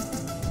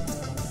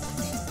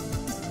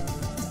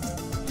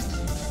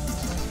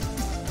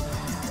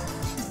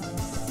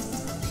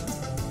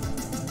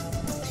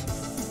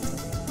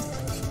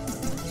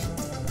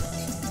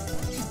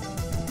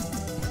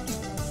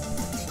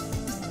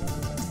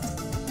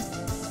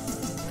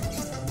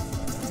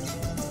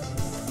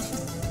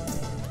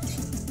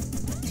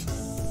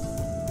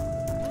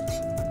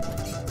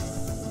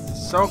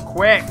 So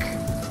quick.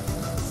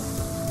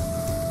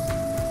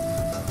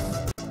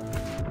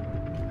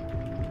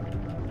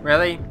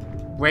 Really?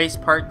 Race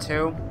part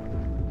 2?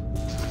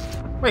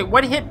 Wait,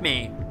 what hit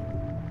me?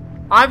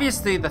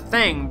 Obviously the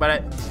thing, but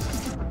it...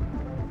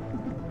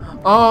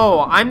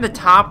 Oh, I'm the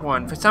top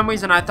one. For some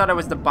reason I thought I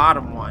was the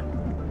bottom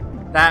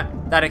one.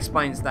 That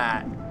explains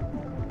that.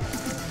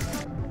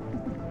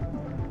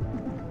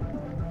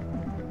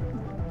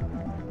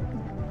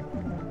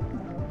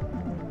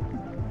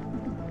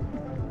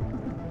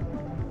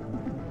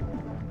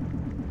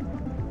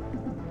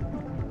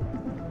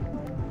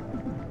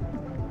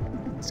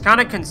 It's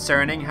kind of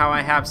concerning how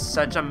I have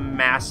such a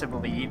massive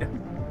lead.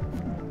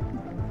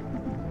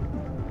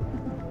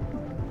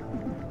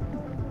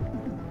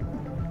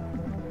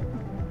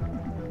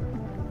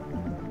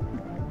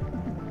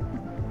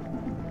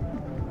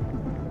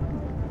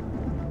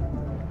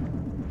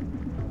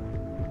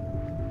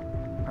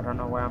 I don't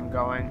know where I'm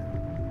going.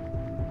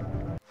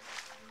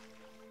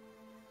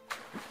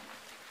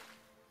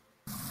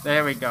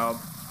 There we go.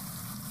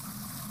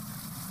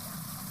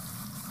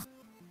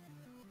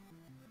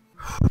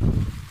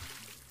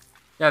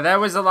 Yeah, that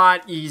was a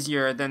lot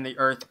easier than the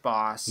Earth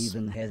boss.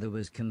 Even Heather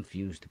was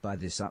confused by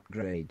this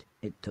upgrade.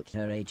 It took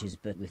her ages,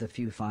 but with a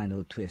few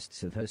final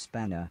twists of her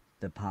spanner,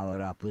 the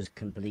power-up was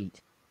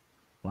complete.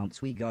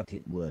 Once we got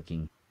it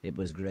working, it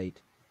was great.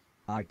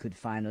 I could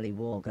finally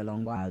walk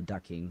along while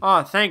ducking.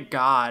 Oh, thank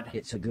God.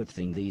 It's a good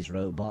thing these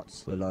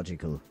robots were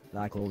logical.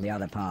 Like all the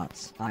other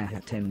parts, I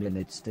had 10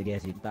 minutes to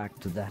get it back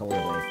to the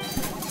hallway.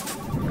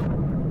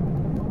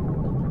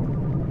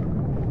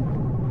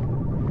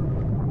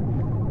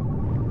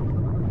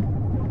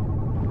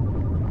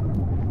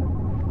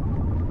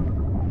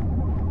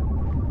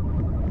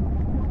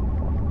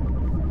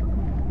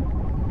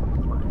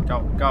 Go,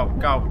 go,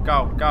 go,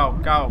 go, go,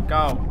 go,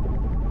 go.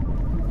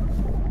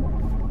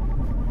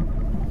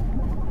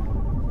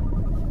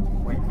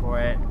 Wait for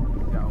it.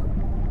 Go.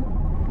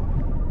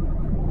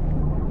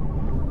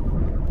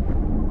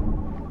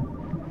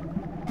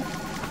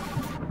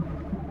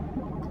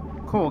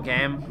 Cool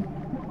game.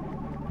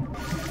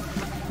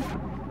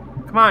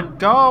 Come on,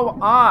 go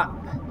up.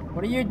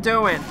 What are you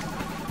doing?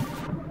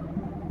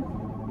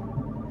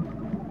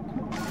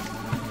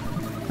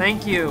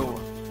 Thank you.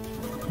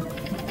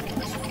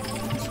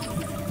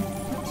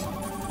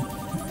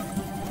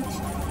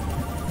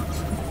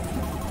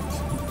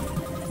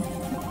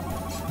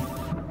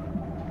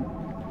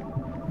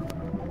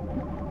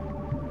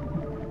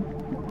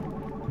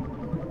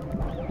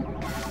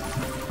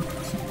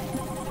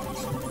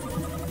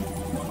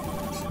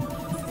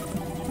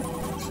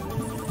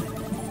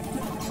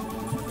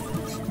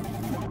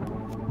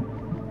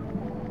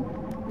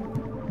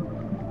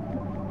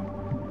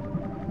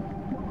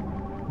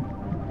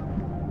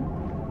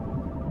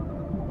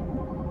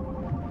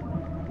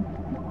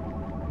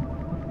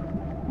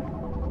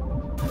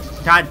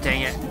 God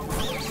dang it.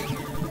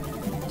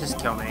 Just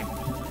kill me.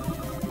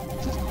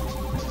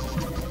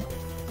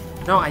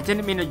 No, I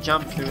didn't mean to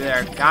jump through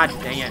there. God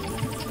dang it.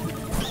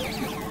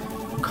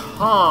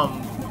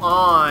 Come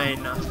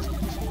on.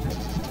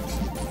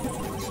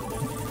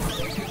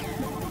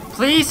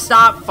 Please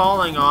stop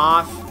falling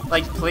off.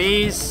 Like,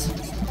 please.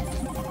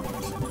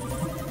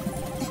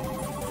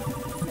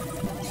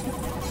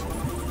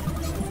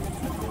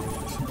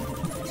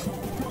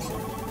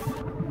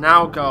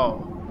 Now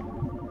go.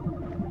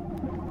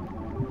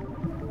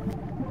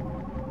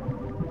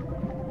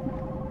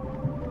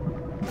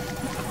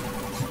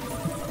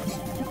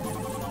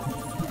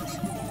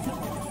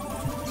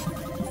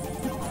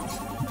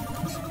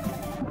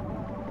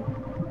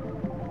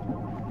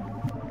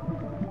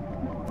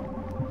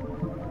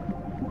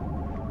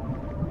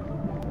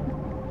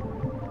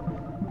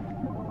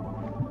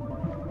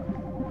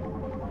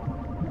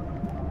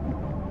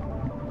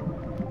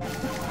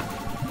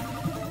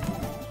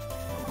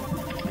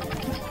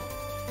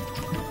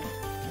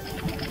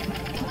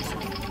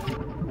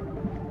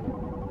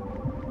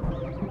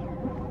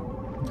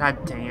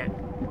 God dang it.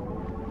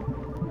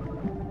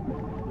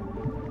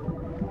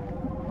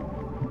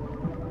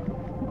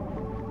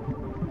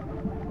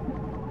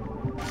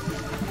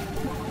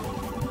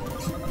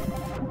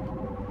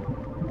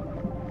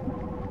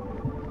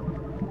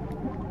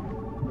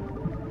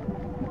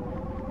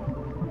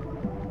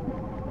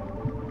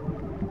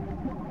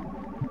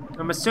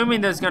 I'm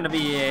assuming there's gonna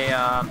be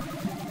a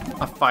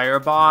fire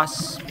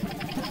boss.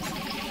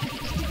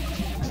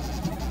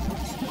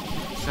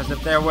 Because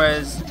if there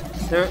was...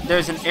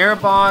 There's an air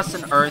boss,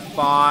 an earth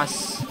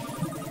boss,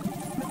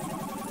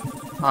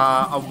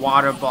 a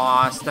water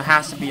boss. There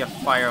has to be a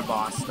fire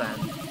boss then.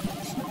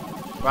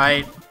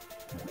 Right?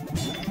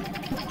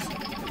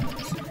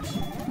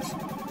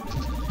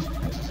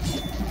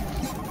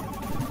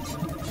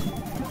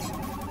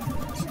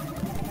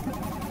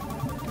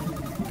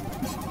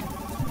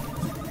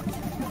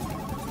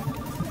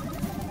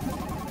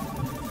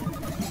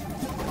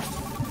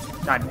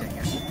 God dang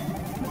it.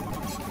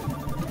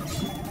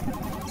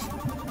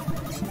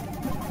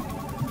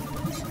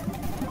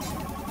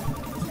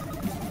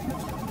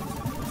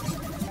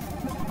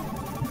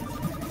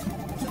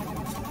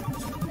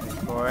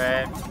 For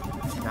it.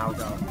 Now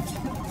go.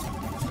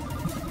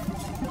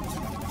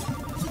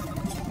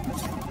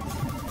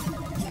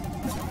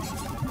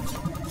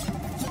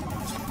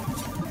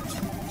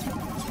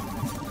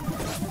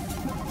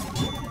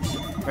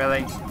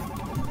 Really?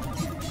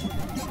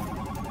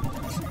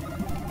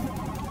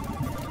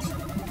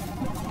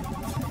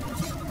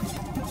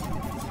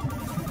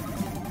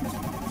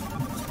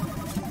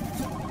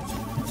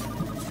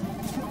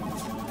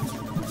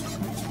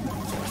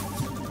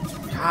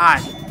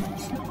 God.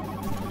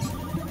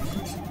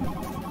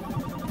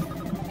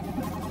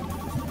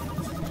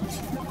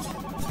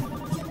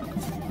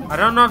 I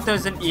don't know if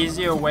there's an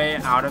easier way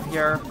out of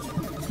here.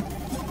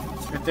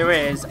 If there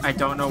is, I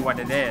don't know what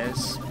it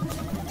is.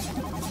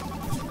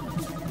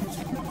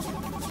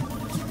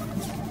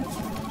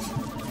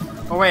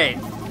 Oh wait,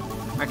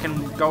 I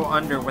can go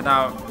under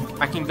without...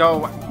 I can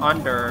go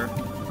under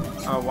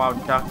while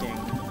ducking.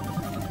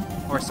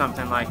 Or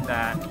something like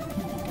that.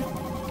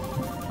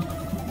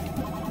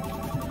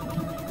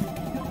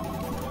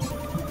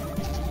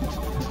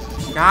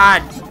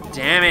 God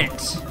damn it.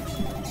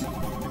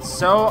 It's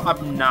so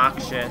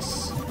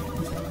obnoxious.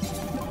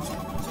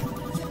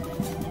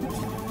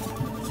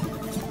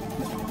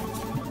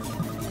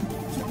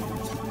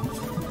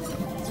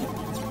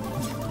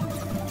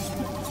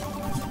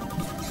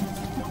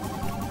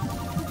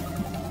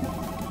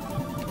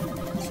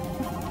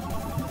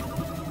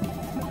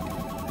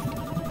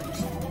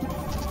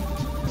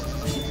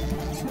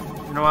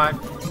 You know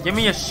what? Give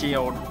me a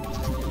shield.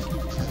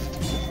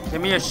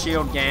 Give me a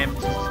shield, game.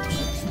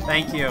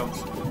 Thank you.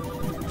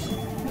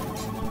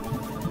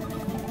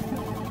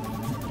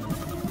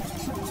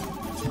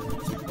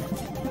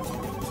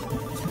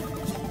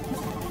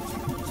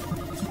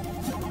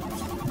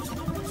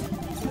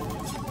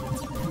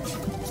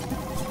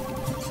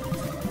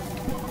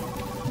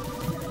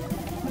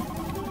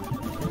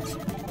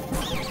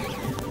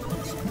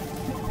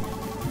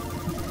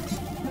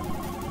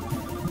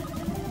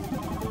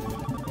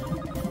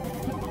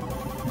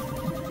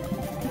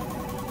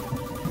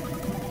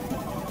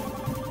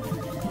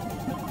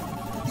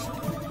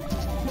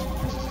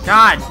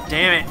 God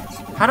damn it.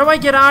 How do I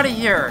get out of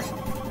here?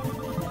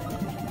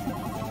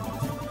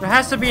 There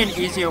has to be an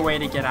easier way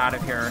to get out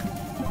of here.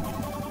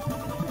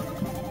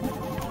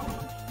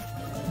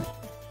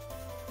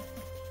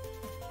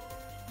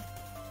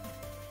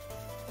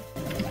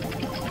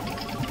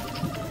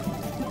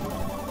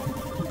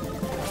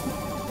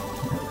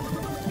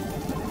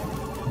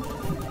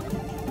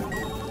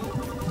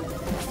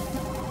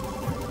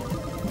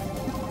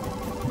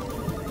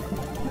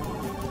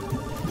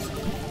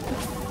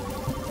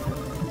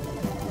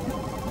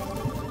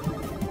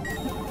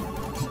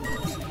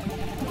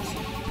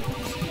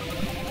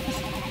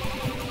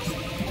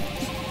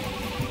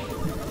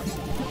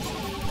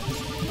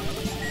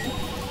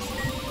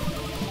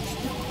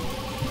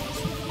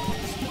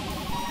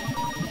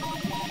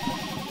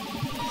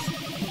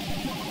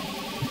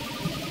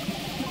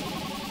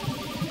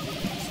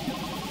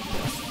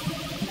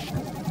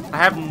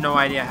 I have no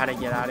idea how to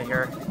get out of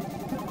here.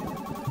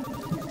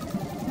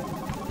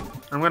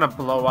 I'm gonna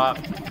blow up.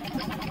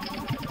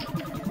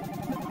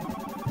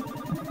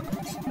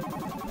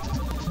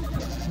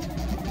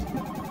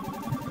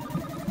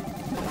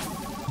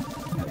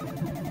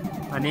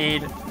 I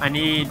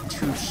need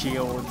 2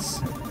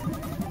 shields.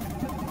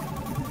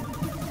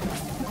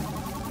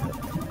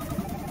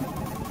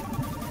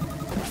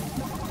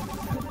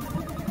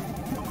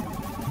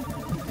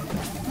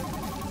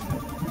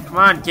 Come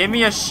on, give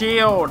me a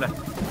shield.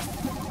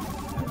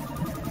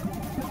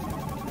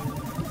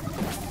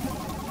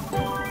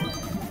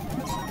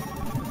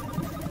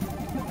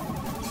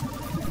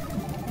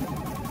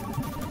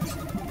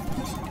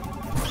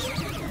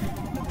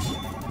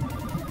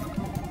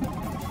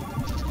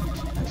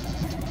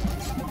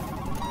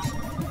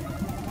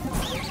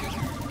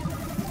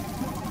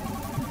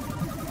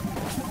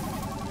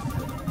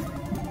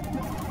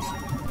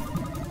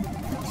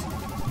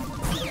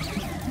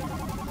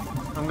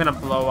 I'm gonna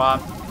blow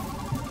up.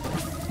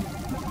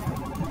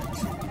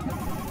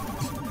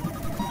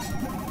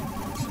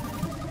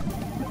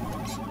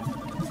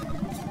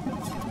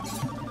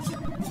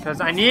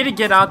 Because I need to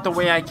get out the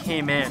way I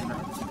came in.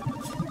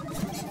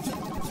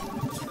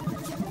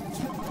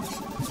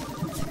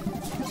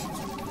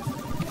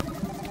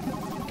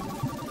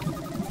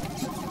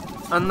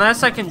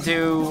 Unless I can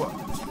do...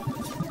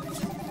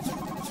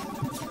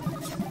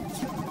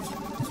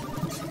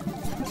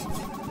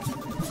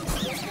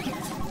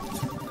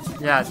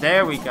 Yeah,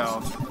 there we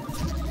go.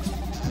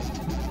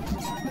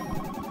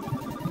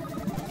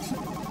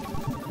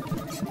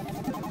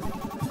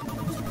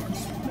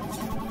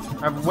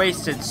 I've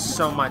wasted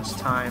so much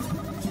time.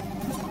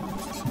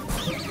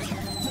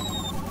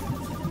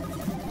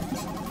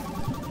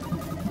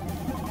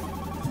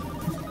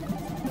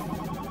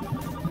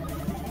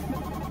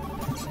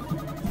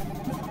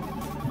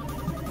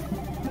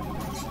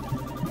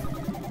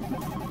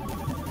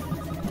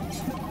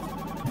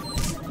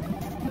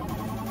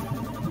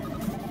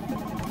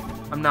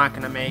 I'm not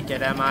gonna make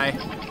it, am I?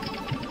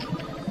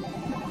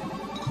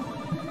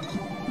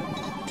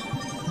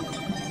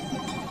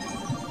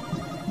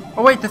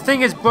 Oh wait, the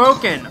thing is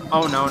broken!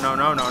 Oh no, no,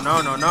 no, no,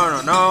 no, no, no,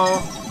 no,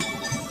 no.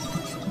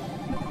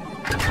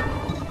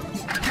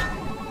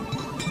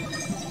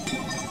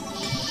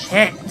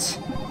 Shit!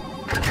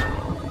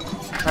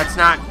 That's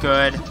not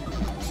good.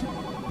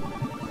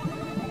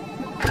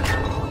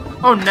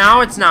 Oh,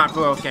 now it's not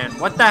broken.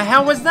 What the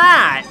hell was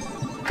that?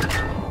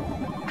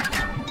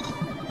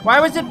 Why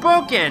was it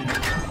broken?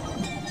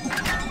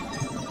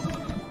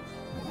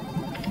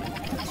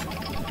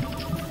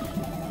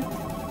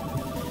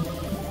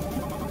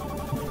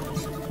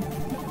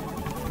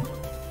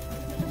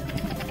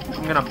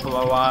 I'm gonna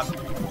blow up.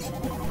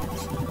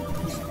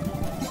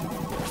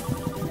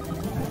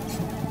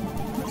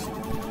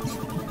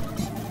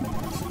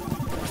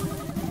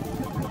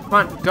 Come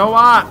on, go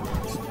up!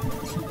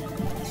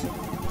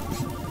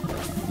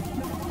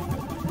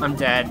 I'm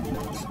dead.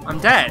 I'm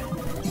dead.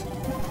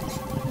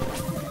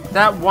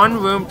 That one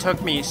room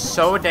took me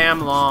so damn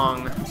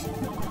long.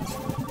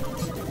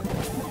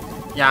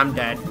 Yeah, I'm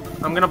dead.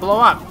 I'm gonna blow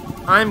up.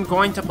 I'm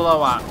going to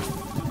blow up.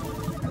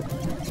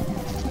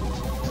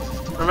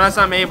 Unless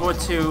I'm able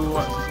to...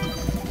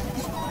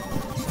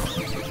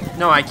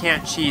 No, I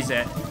can't cheese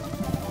it.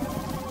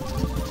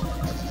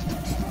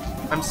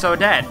 I'm so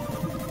dead.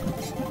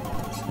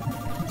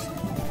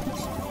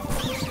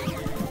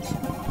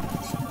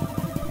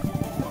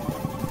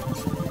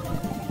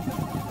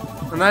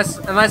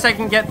 Unless I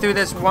can get through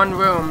this one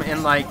room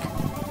in like...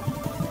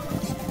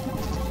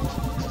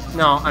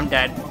 No, I'm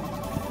dead.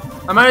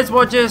 I might as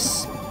well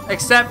just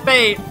accept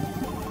fate.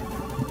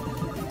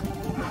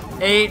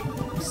 8,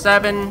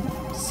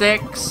 7,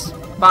 6,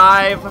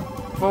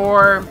 5,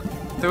 4,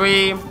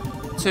 3,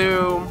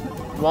 2,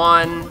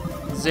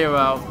 1,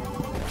 0.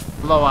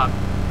 Blow up.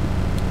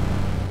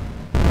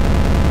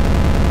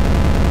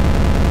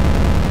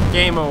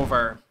 Game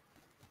over.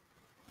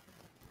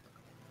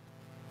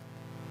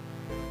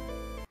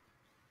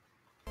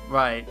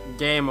 Right,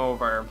 game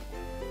over.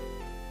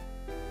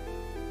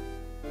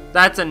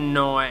 That's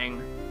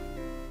annoying.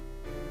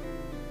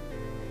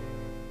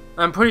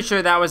 I'm pretty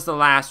sure that was the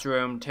last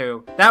room,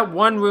 too. That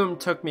one room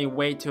took me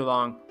way too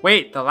long.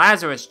 Wait, the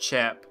Lazarus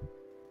chip.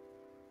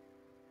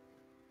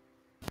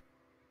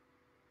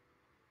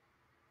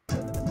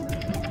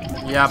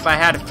 Yep, I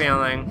had a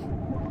feeling.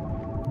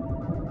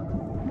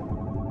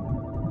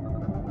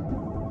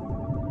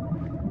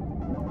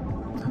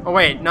 Oh,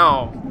 wait,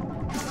 no.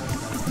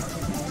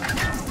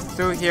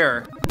 Through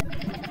here.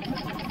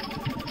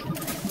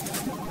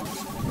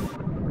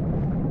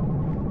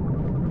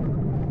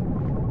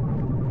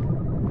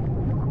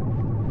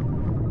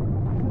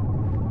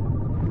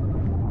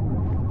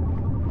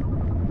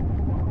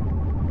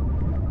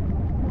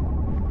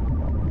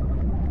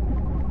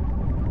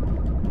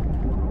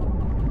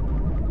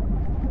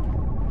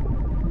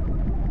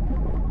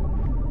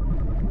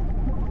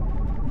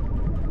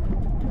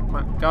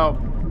 Go,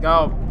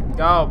 go,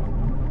 go.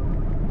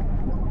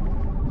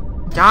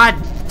 God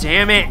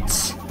damn it.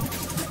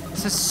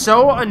 This is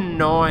so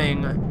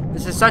annoying.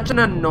 This is such an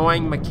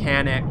annoying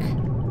mechanic.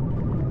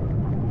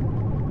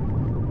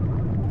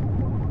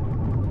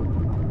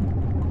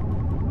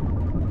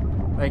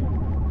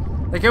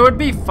 Like it would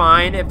be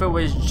fine if it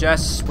was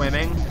just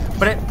swimming,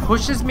 but it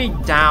pushes me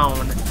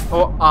down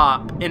or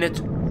up, and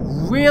it's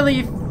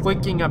really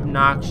freaking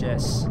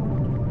obnoxious.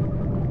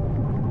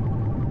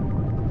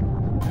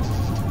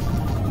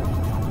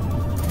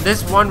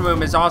 This one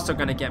room is also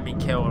gonna get me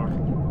killed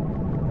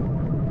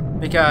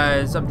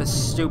because of the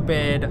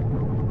stupid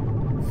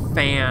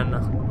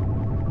fan.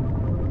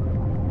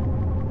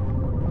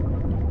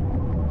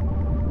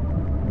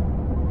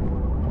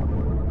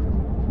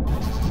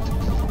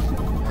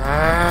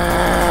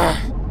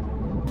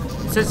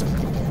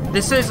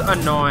 This is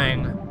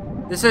annoying.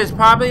 This is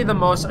probably the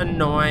most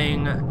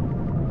annoying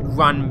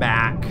run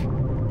back.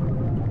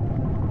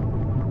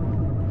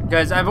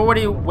 Because I've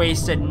already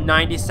wasted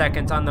 90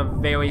 seconds on the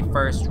very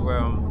first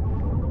room.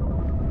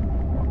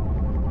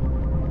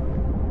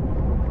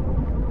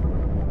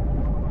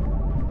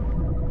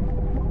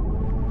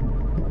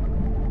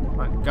 Come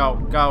on, go,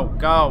 go,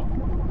 go.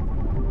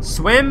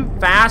 Swim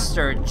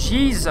faster,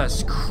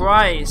 Jesus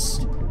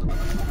Christ.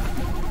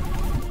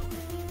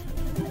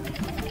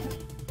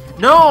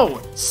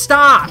 No,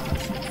 stop.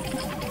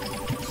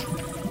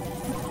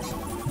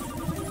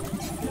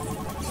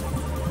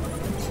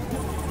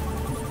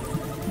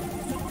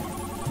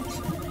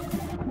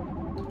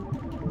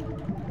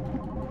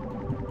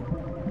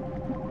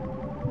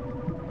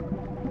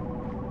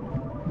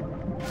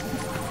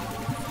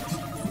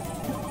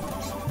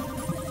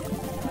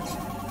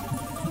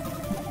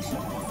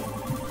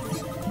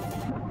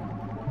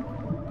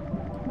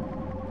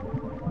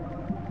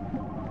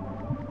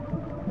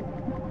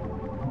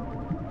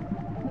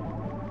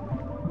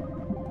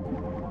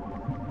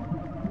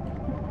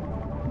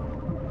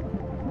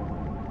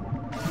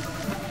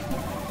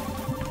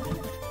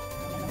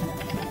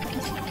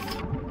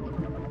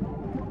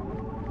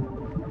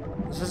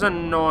 This is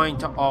annoying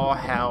to all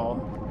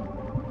hell.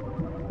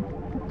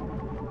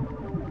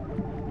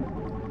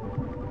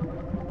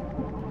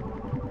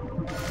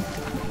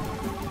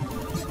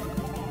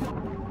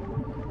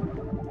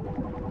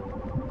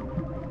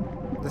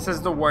 This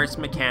is the worst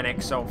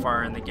mechanic so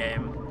far in the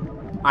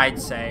game,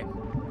 I'd say.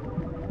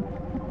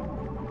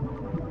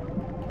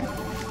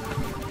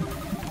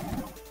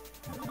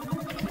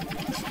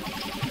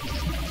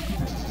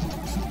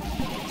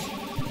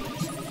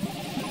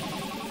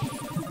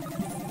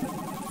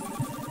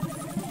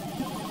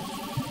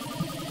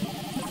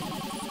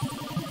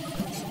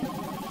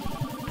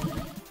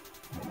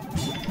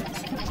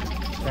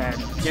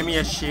 Give me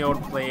a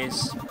shield,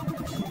 please.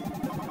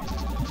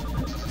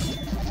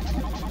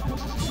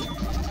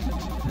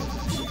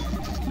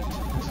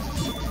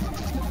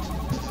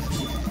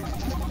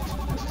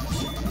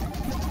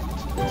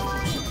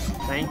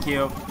 Thank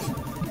you.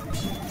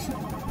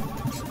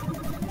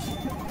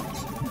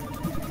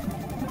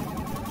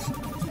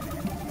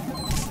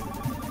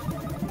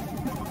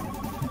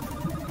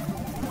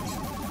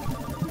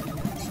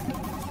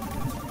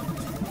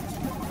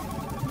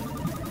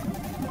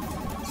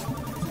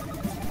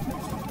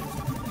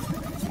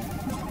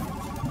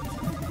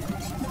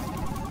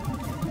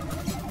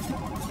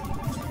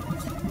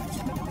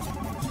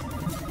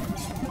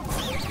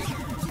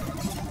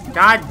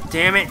 God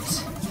damn it.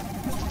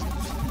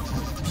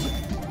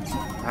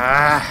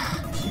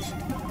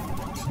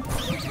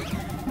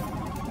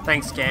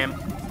 Thanks, game.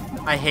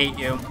 I hate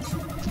you.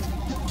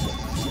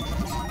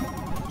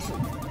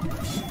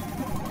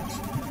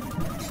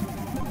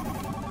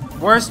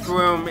 Worst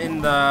room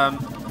in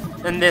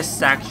this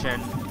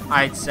section,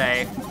 I'd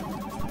say.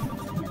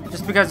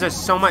 Just because there's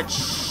so much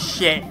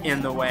shit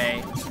in the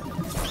way.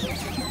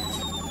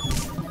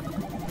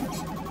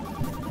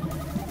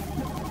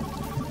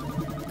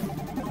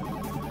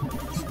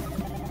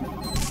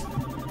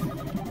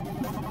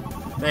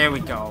 There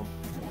we go.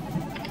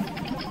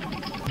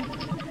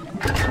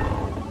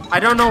 I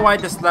don't know why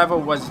this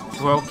level was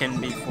broken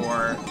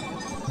before.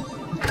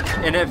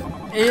 And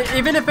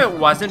even if it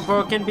wasn't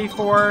broken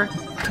before,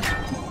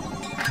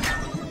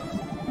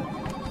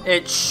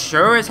 it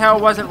sure as hell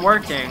wasn't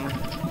working.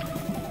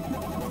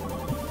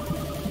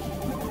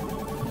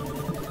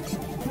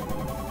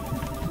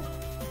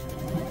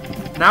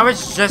 Now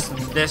it's just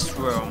this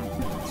room.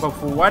 But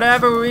for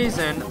whatever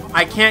reason,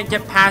 I can't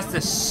get past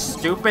this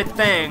stupid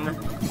thing.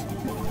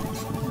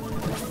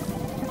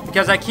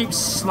 Because I keep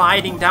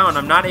sliding down.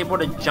 I'm not able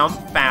to jump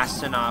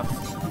fast enough.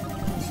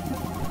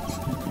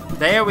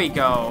 There we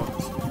go.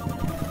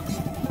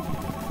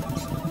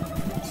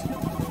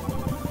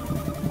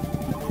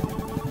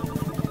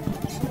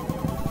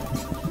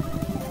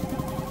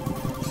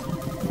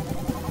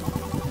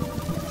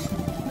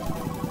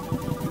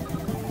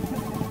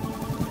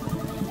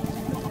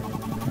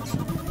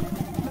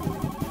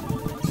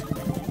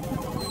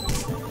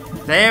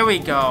 There we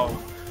go.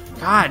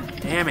 God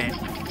damn it.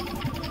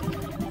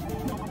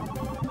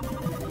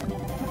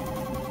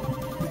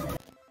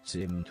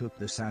 Sim took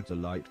the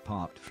satellite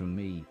part from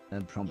me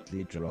and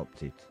promptly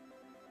dropped it.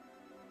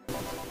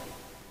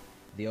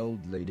 The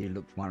old lady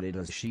looked worried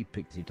as she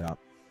picked it up,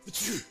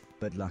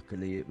 but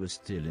luckily it was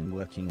still in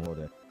working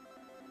order.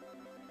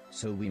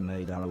 So we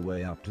made our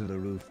way up to the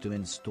roof to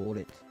install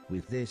it.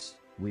 With this,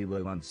 we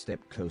were one step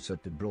closer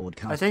to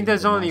broadcasting. I think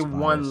there's only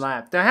one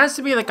left. There has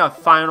to be like a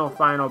final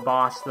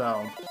boss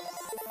though.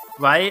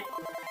 Right?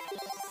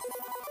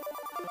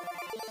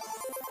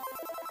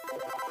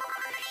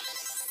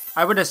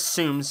 I would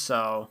assume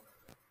so.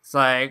 It's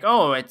like,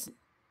 oh, it's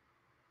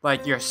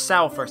like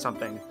yourself or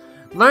something.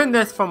 Learn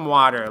this from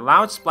water.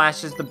 Loud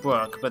splashes the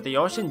brook, but the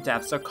ocean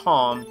depths are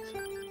calm.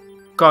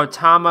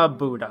 Gautama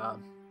Buddha.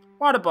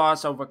 Water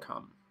boss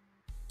overcome.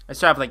 I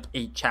still have like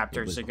 8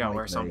 chapters to go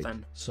or something.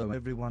 Late, so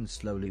everyone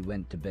slowly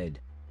went to bed,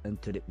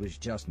 until it was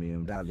just me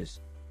and Alice.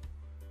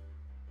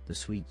 The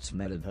sweet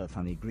smell of her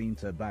funny green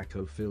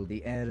tobacco filled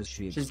the air as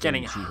she's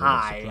getting high.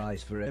 high. A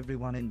surprise for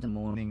everyone in the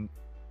morning.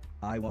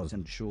 I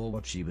wasn't sure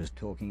what she was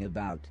talking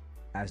about,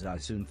 as I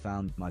soon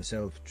found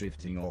myself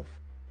drifting off.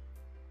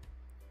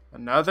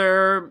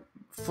 Another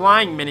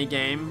flying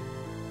minigame.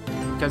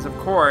 Because of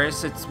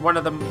course, it's one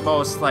of the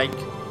most like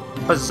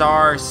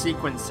bizarre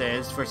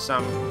sequences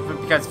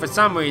because for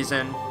some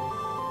reason,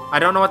 I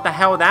don't know what the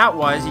hell that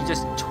was, he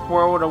just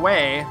twirled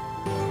away.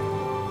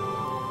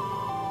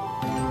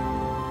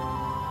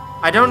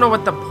 I don't know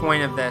what the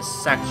point of this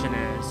section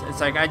is.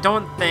 It's like, I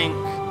don't think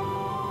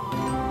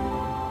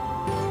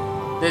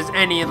there's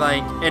any,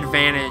 like,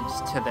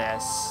 advantage to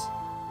this.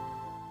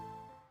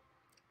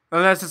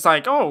 Unless it's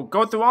like, oh,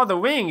 go through all the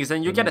rings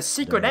and you get a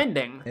secret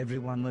ending.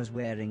 Everyone was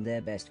wearing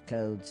their best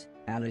clothes.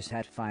 Alice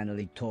had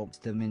finally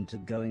talked them into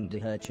going to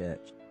her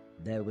church.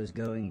 There was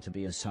going to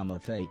be a summer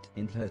fete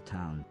in her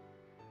town.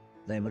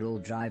 They were all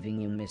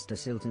driving in Mr.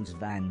 Silton's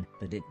van,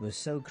 but it was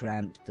so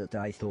cramped that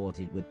I thought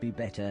it would be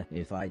better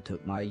if I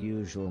took my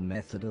usual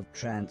method of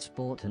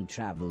transport and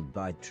traveled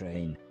by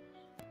train.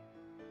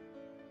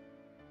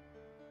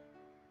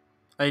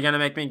 Are you gonna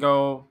make me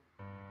go?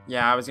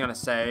 Yeah, I was gonna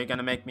say, are you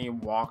gonna make me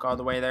walk all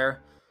the way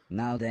there?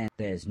 Now then,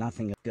 there's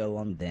nothing to go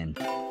on then.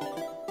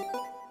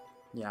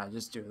 Yeah,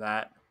 just do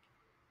that.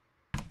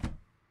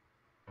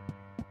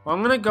 Well,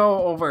 I'm gonna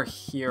go over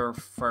here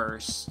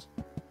first.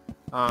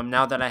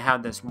 Now that I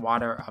have this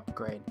water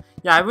upgrade.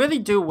 Yeah, I really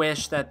do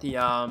wish that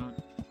the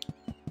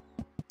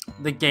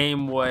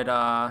game would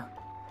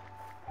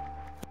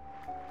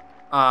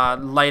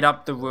light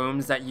up the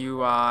rooms that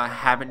you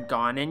haven't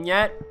gone in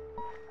yet.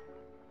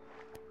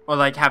 Or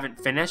like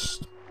haven't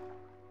finished.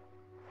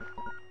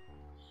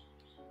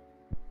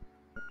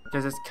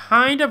 Because it's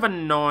kind of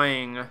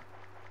annoying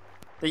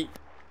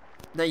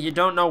that you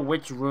don't know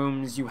which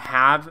rooms you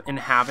have and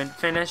haven't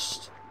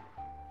finished.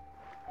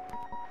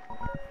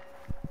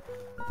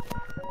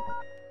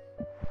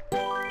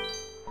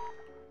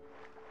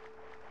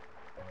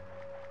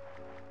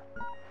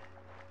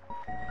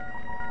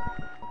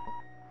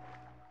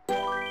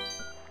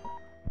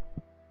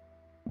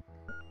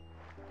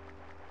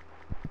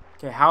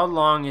 Okay, how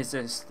long is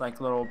this,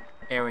 like, little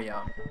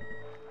area?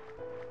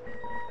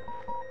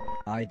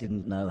 I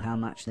didn't know how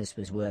much this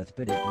was worth,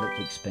 but it looked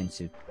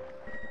expensive.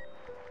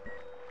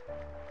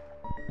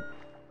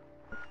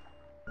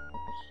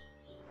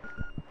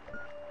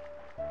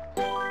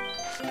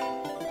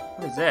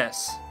 What is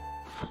this?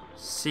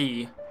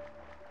 C.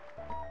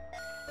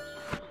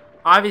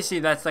 Obviously,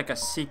 that's like a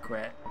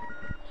secret.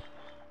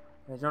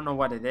 I don't know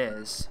what it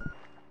is.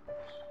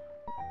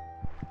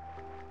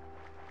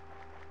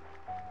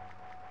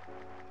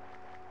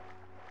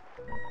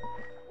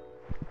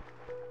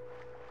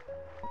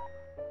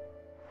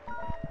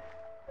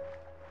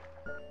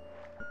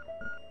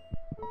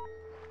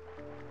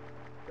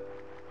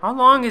 How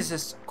long is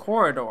this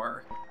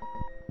corridor?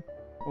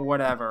 Or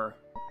whatever.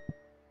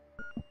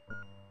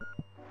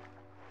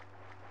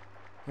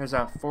 There's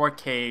a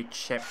 4K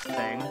chip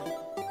thing.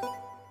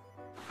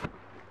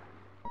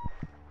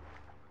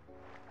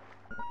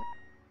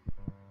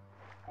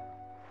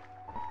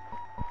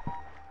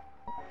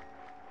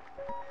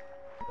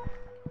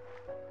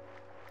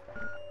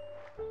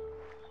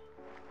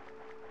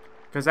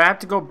 Because I have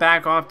to go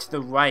back off to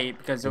the right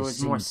because there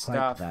was more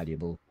stuff. Quite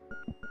valuable.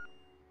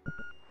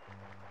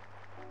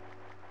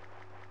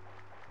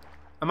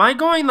 Am I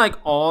going like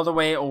all the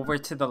way over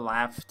to the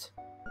left?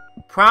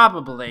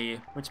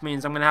 Probably, which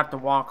means I'm gonna have to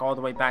walk all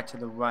the way back to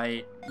the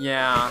right.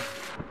 Yeah.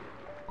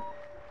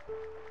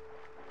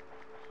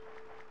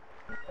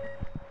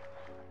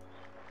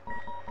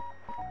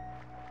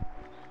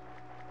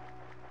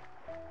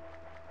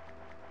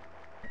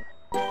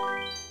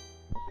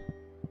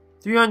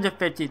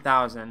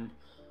 350,000.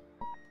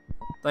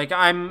 Like,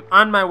 I'm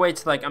on my way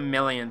to like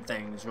 1,000,000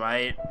 things,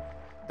 right?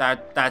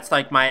 That's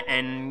like my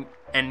end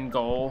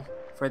goal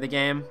for the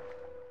game.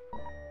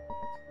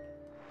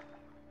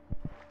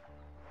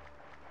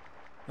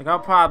 Like, I'll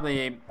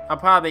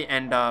probably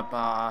end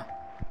up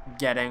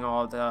getting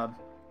all the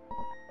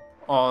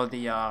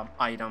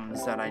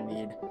items that I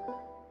need.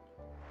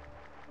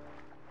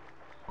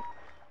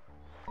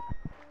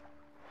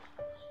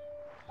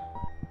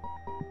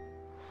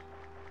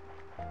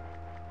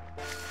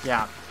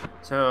 Yeah.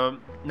 So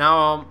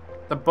now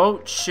the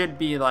boat should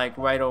be like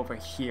right over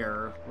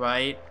here,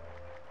 right?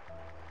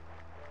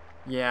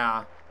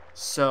 Yeah.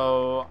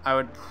 So I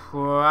would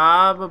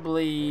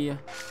probably...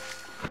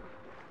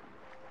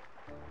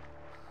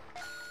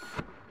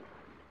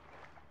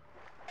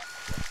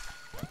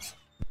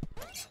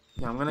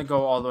 Yeah, I'm gonna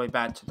go all the way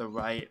back to the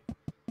right.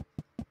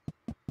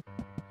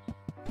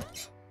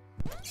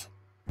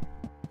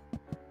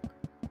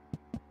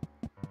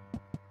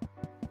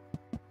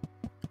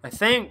 I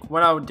think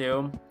what I'll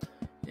do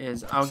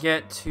is I'll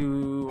get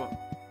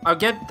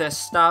this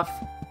stuff.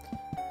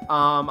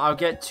 I'll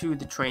get to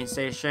the train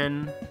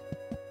station,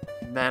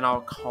 then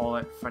I'll call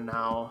it for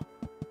now.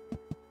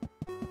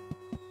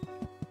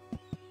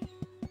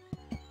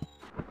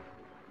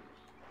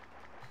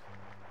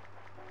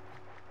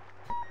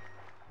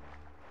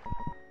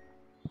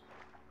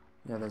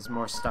 Yeah, there's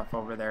more stuff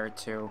over there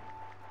too.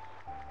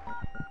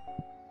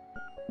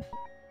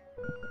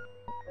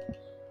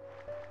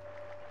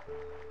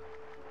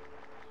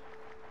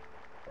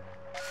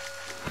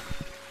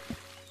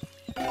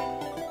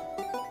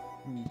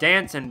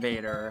 Dance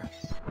Invader.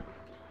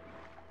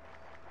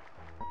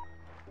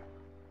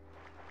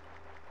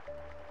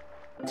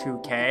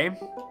 $2K.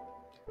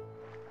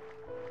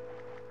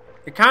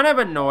 It kind of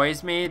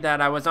annoys me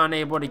that I was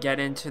unable to get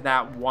into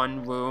that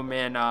one room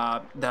in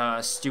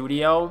the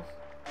studio.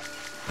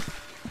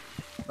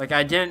 Like,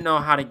 I didn't know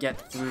how to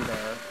get through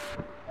there.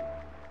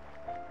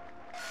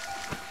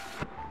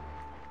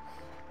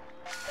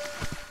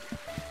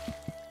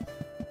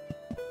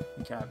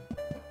 Okay.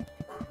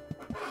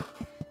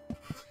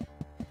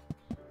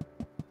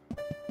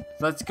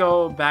 Let's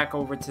go back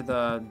over to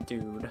the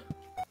dude.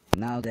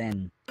 Now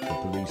then, the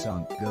police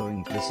aren't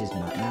going. This is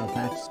not now.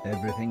 That's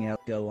everything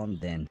else. Go on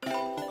then.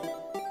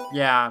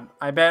 Yeah,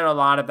 I bet a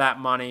lot of that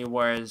money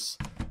was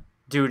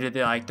due to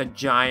the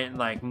giant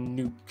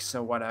nukes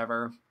or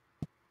whatever.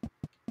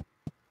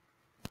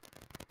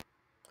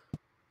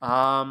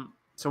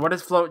 So what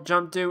does float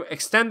jump do?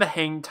 Extend the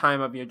hang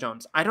time of your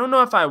jumps. I don't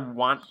know if I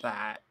want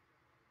that,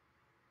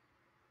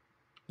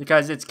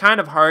 because it's kind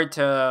of hard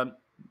to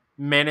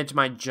manage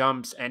my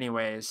jumps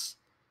anyways.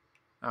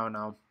 I don't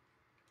know.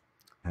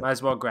 Might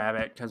as well grab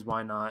it, because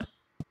why not?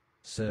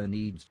 Sir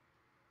needs...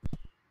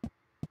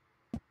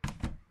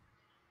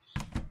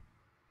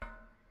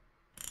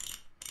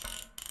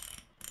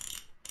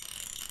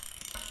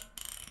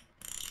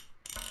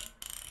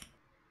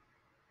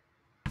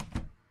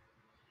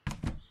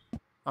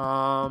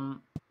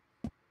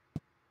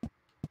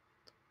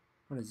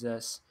 What is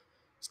this?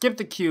 Skip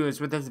the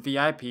queues with his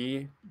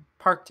VIP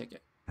park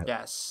ticket.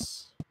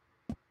 Yes.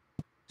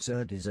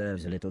 Sir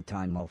deserves a little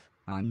time off,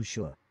 I'm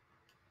sure.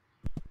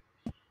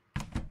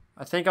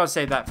 I think I'll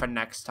save that for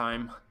next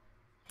time.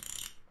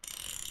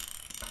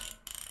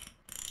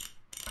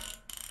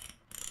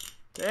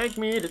 Take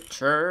me to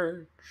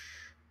church.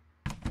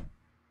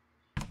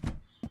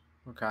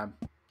 Okay.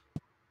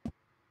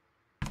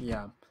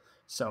 Yeah.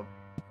 So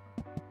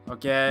I'll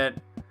get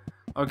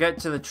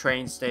to the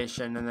train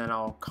station and then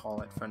I'll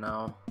call it for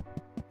now.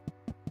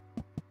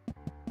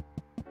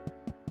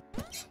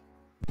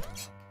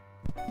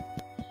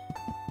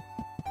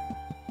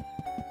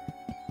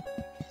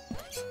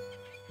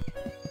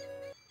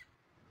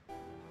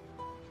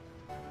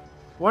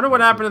 Wonder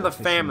what happened to the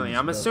family.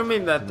 I'm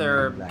assuming that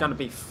they're gonna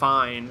be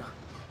fine.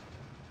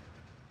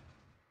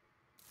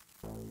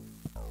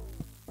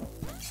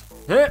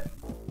 Hit.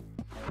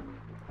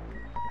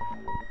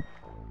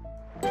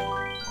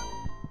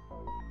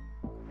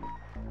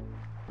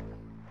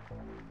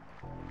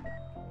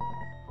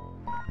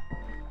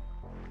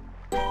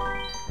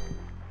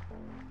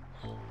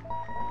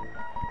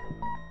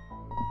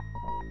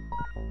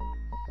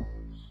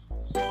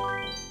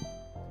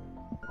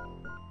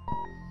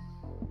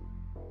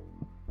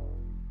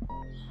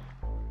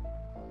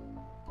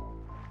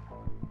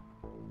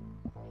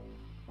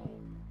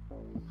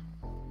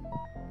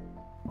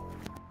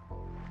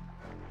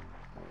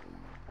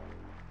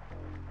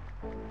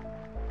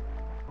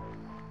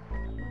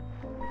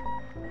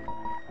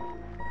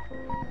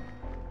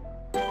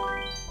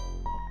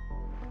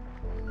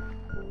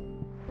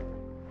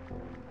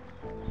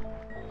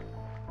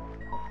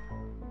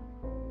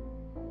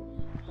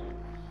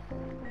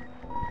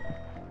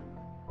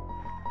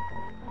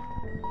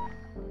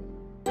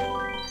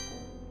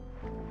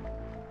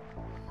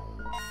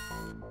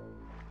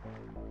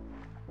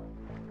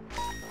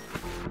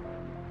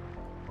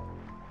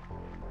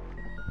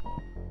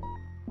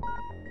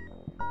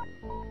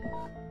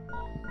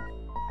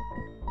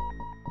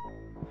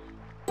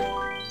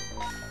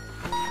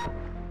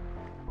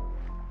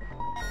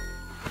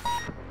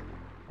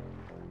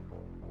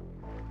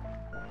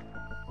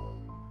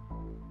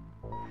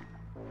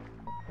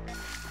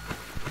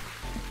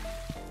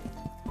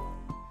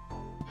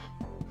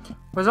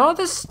 Was all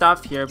this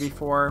stuff here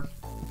before?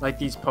 Like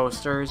these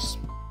posters?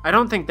 I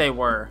don't think they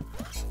were.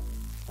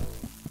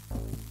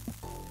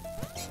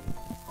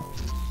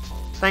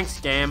 Thanks,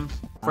 game,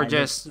 for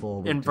just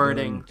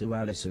inverting. To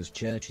Alice's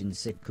church in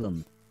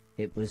Sitcom.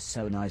 It was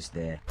so nice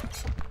there.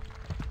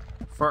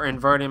 For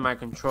inverting my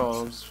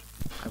controls,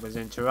 I was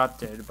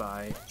interrupted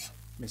by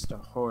Mr.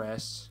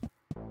 Horace.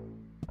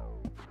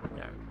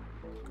 Yeah,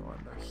 go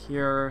under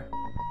here.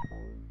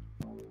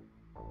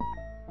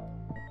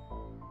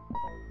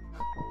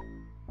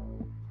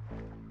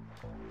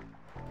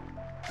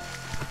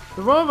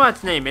 The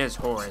robot's name is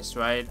Horace,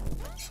 right?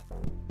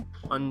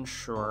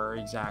 Unsure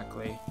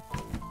exactly.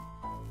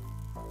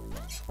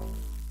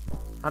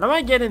 How do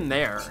I get in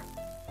there?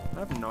 I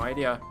have no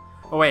idea.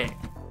 Oh, wait.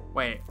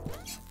 Wait.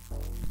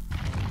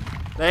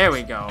 There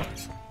we go.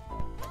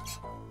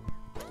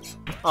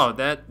 Oh,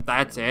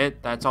 that's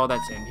it? That's all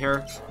that's in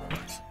here?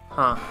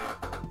 Huh.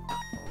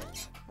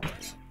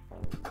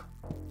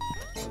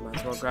 Might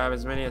as well grab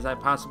as many as I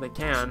possibly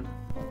can.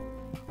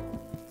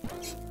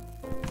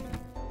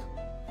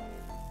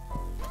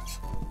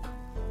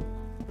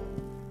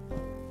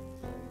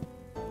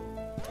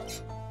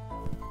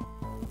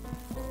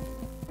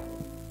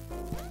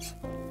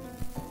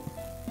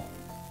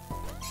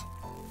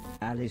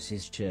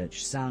 Alice's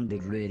church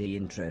sounded really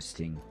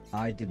interesting.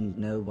 I didn't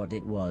know what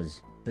it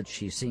was, but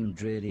she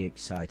seemed really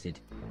excited.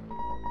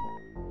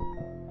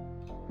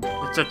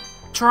 It's a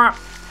trap!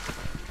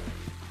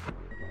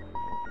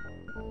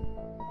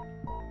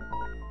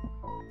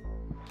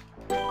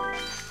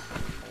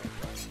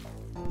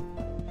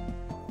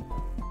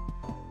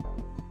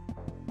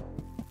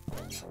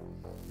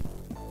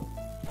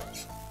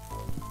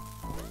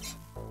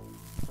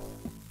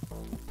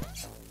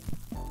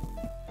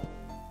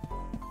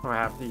 I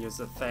have to use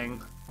the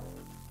thing.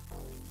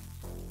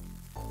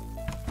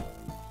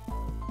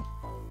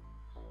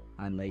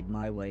 I made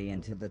my way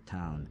into the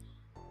town.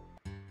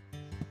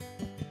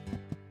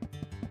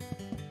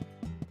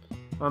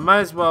 I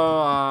might as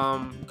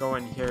well go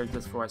in here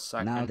just for a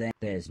second. Now then,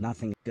 there's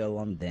nothing to go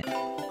on there.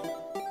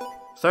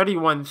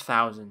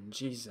 31,000,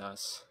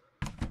 Jesus.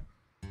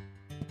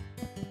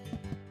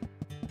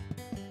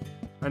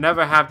 I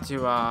never have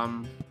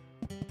to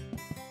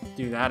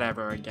do that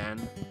ever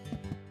again.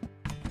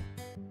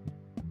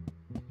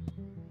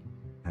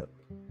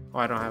 Oh,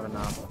 I don't have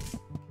enough.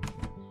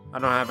 I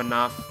don't have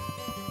enough.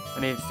 I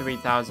need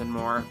 3,000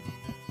 more.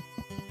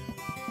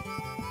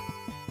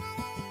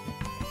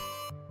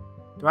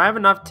 Do I have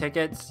enough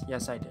tickets?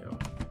 Yes, I do.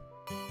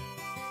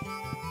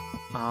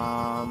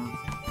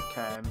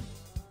 Okay.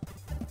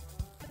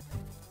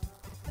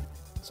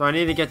 So I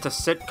need to get to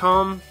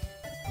sitcom.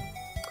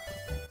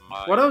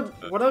 What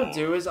I'll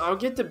do is I'll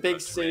get to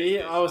big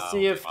city. I'll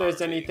see if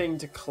there's anything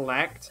to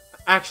collect.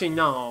 Actually,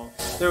 no,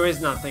 there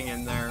is nothing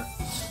in there.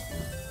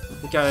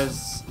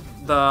 Because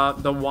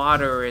the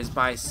water is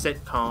by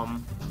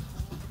sitcom,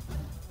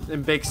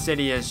 and big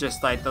city is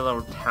just like the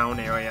little town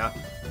area.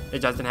 It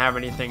doesn't have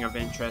anything of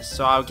interest,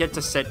 so I'll get to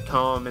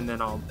sitcom and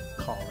then I'll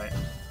call it.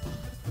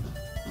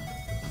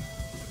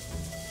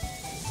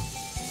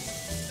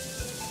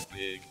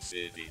 Big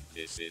city,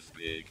 this is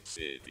big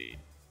city.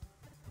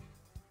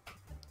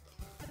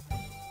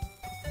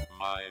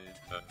 Mind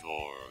the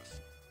doors.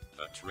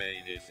 The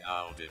train is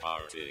now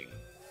departing.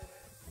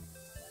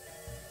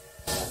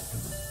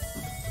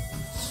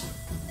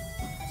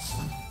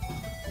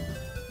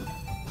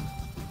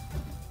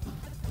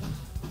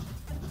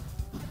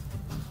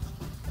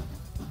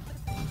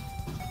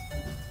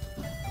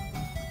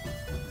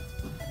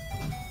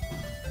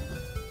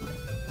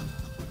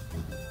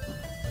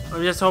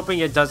 I'm just hoping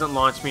it doesn't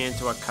launch me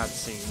into a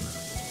cutscene.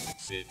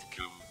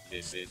 Sitcom,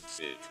 this is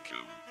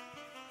sitcom.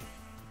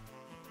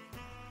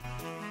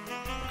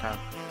 Okay,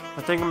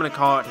 I think I'm gonna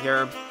call it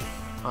here,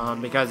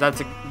 because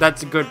that's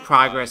a good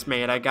progress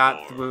made. I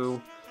got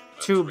through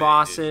 2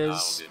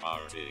 bosses,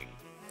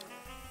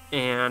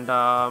 and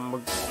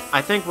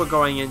I think we're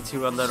going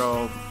into a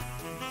little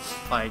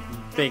like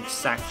big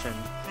section,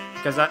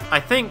 because I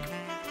think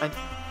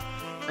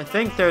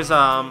there's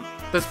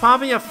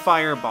probably a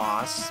fire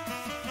boss.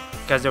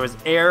 Because there was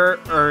air,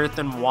 earth,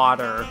 and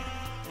water,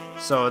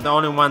 so the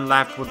only one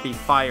left would be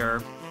fire.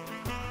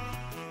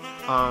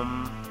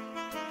 And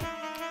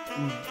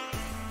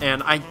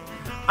I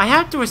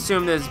have to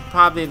assume there's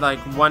probably like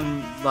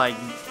one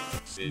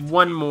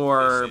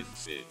more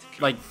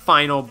like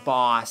final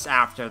boss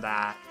after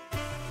that.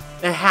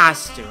 It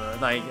has to,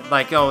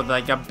 like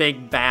a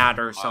big bad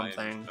or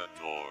something.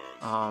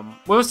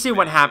 We'll see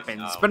what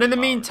happens. But in the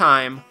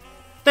meantime,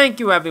 thank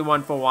you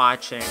everyone for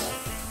watching.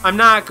 I'm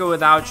not good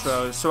with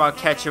outros, so I'll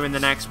catch you in the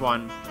next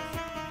one.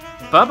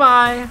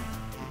 Bye-bye!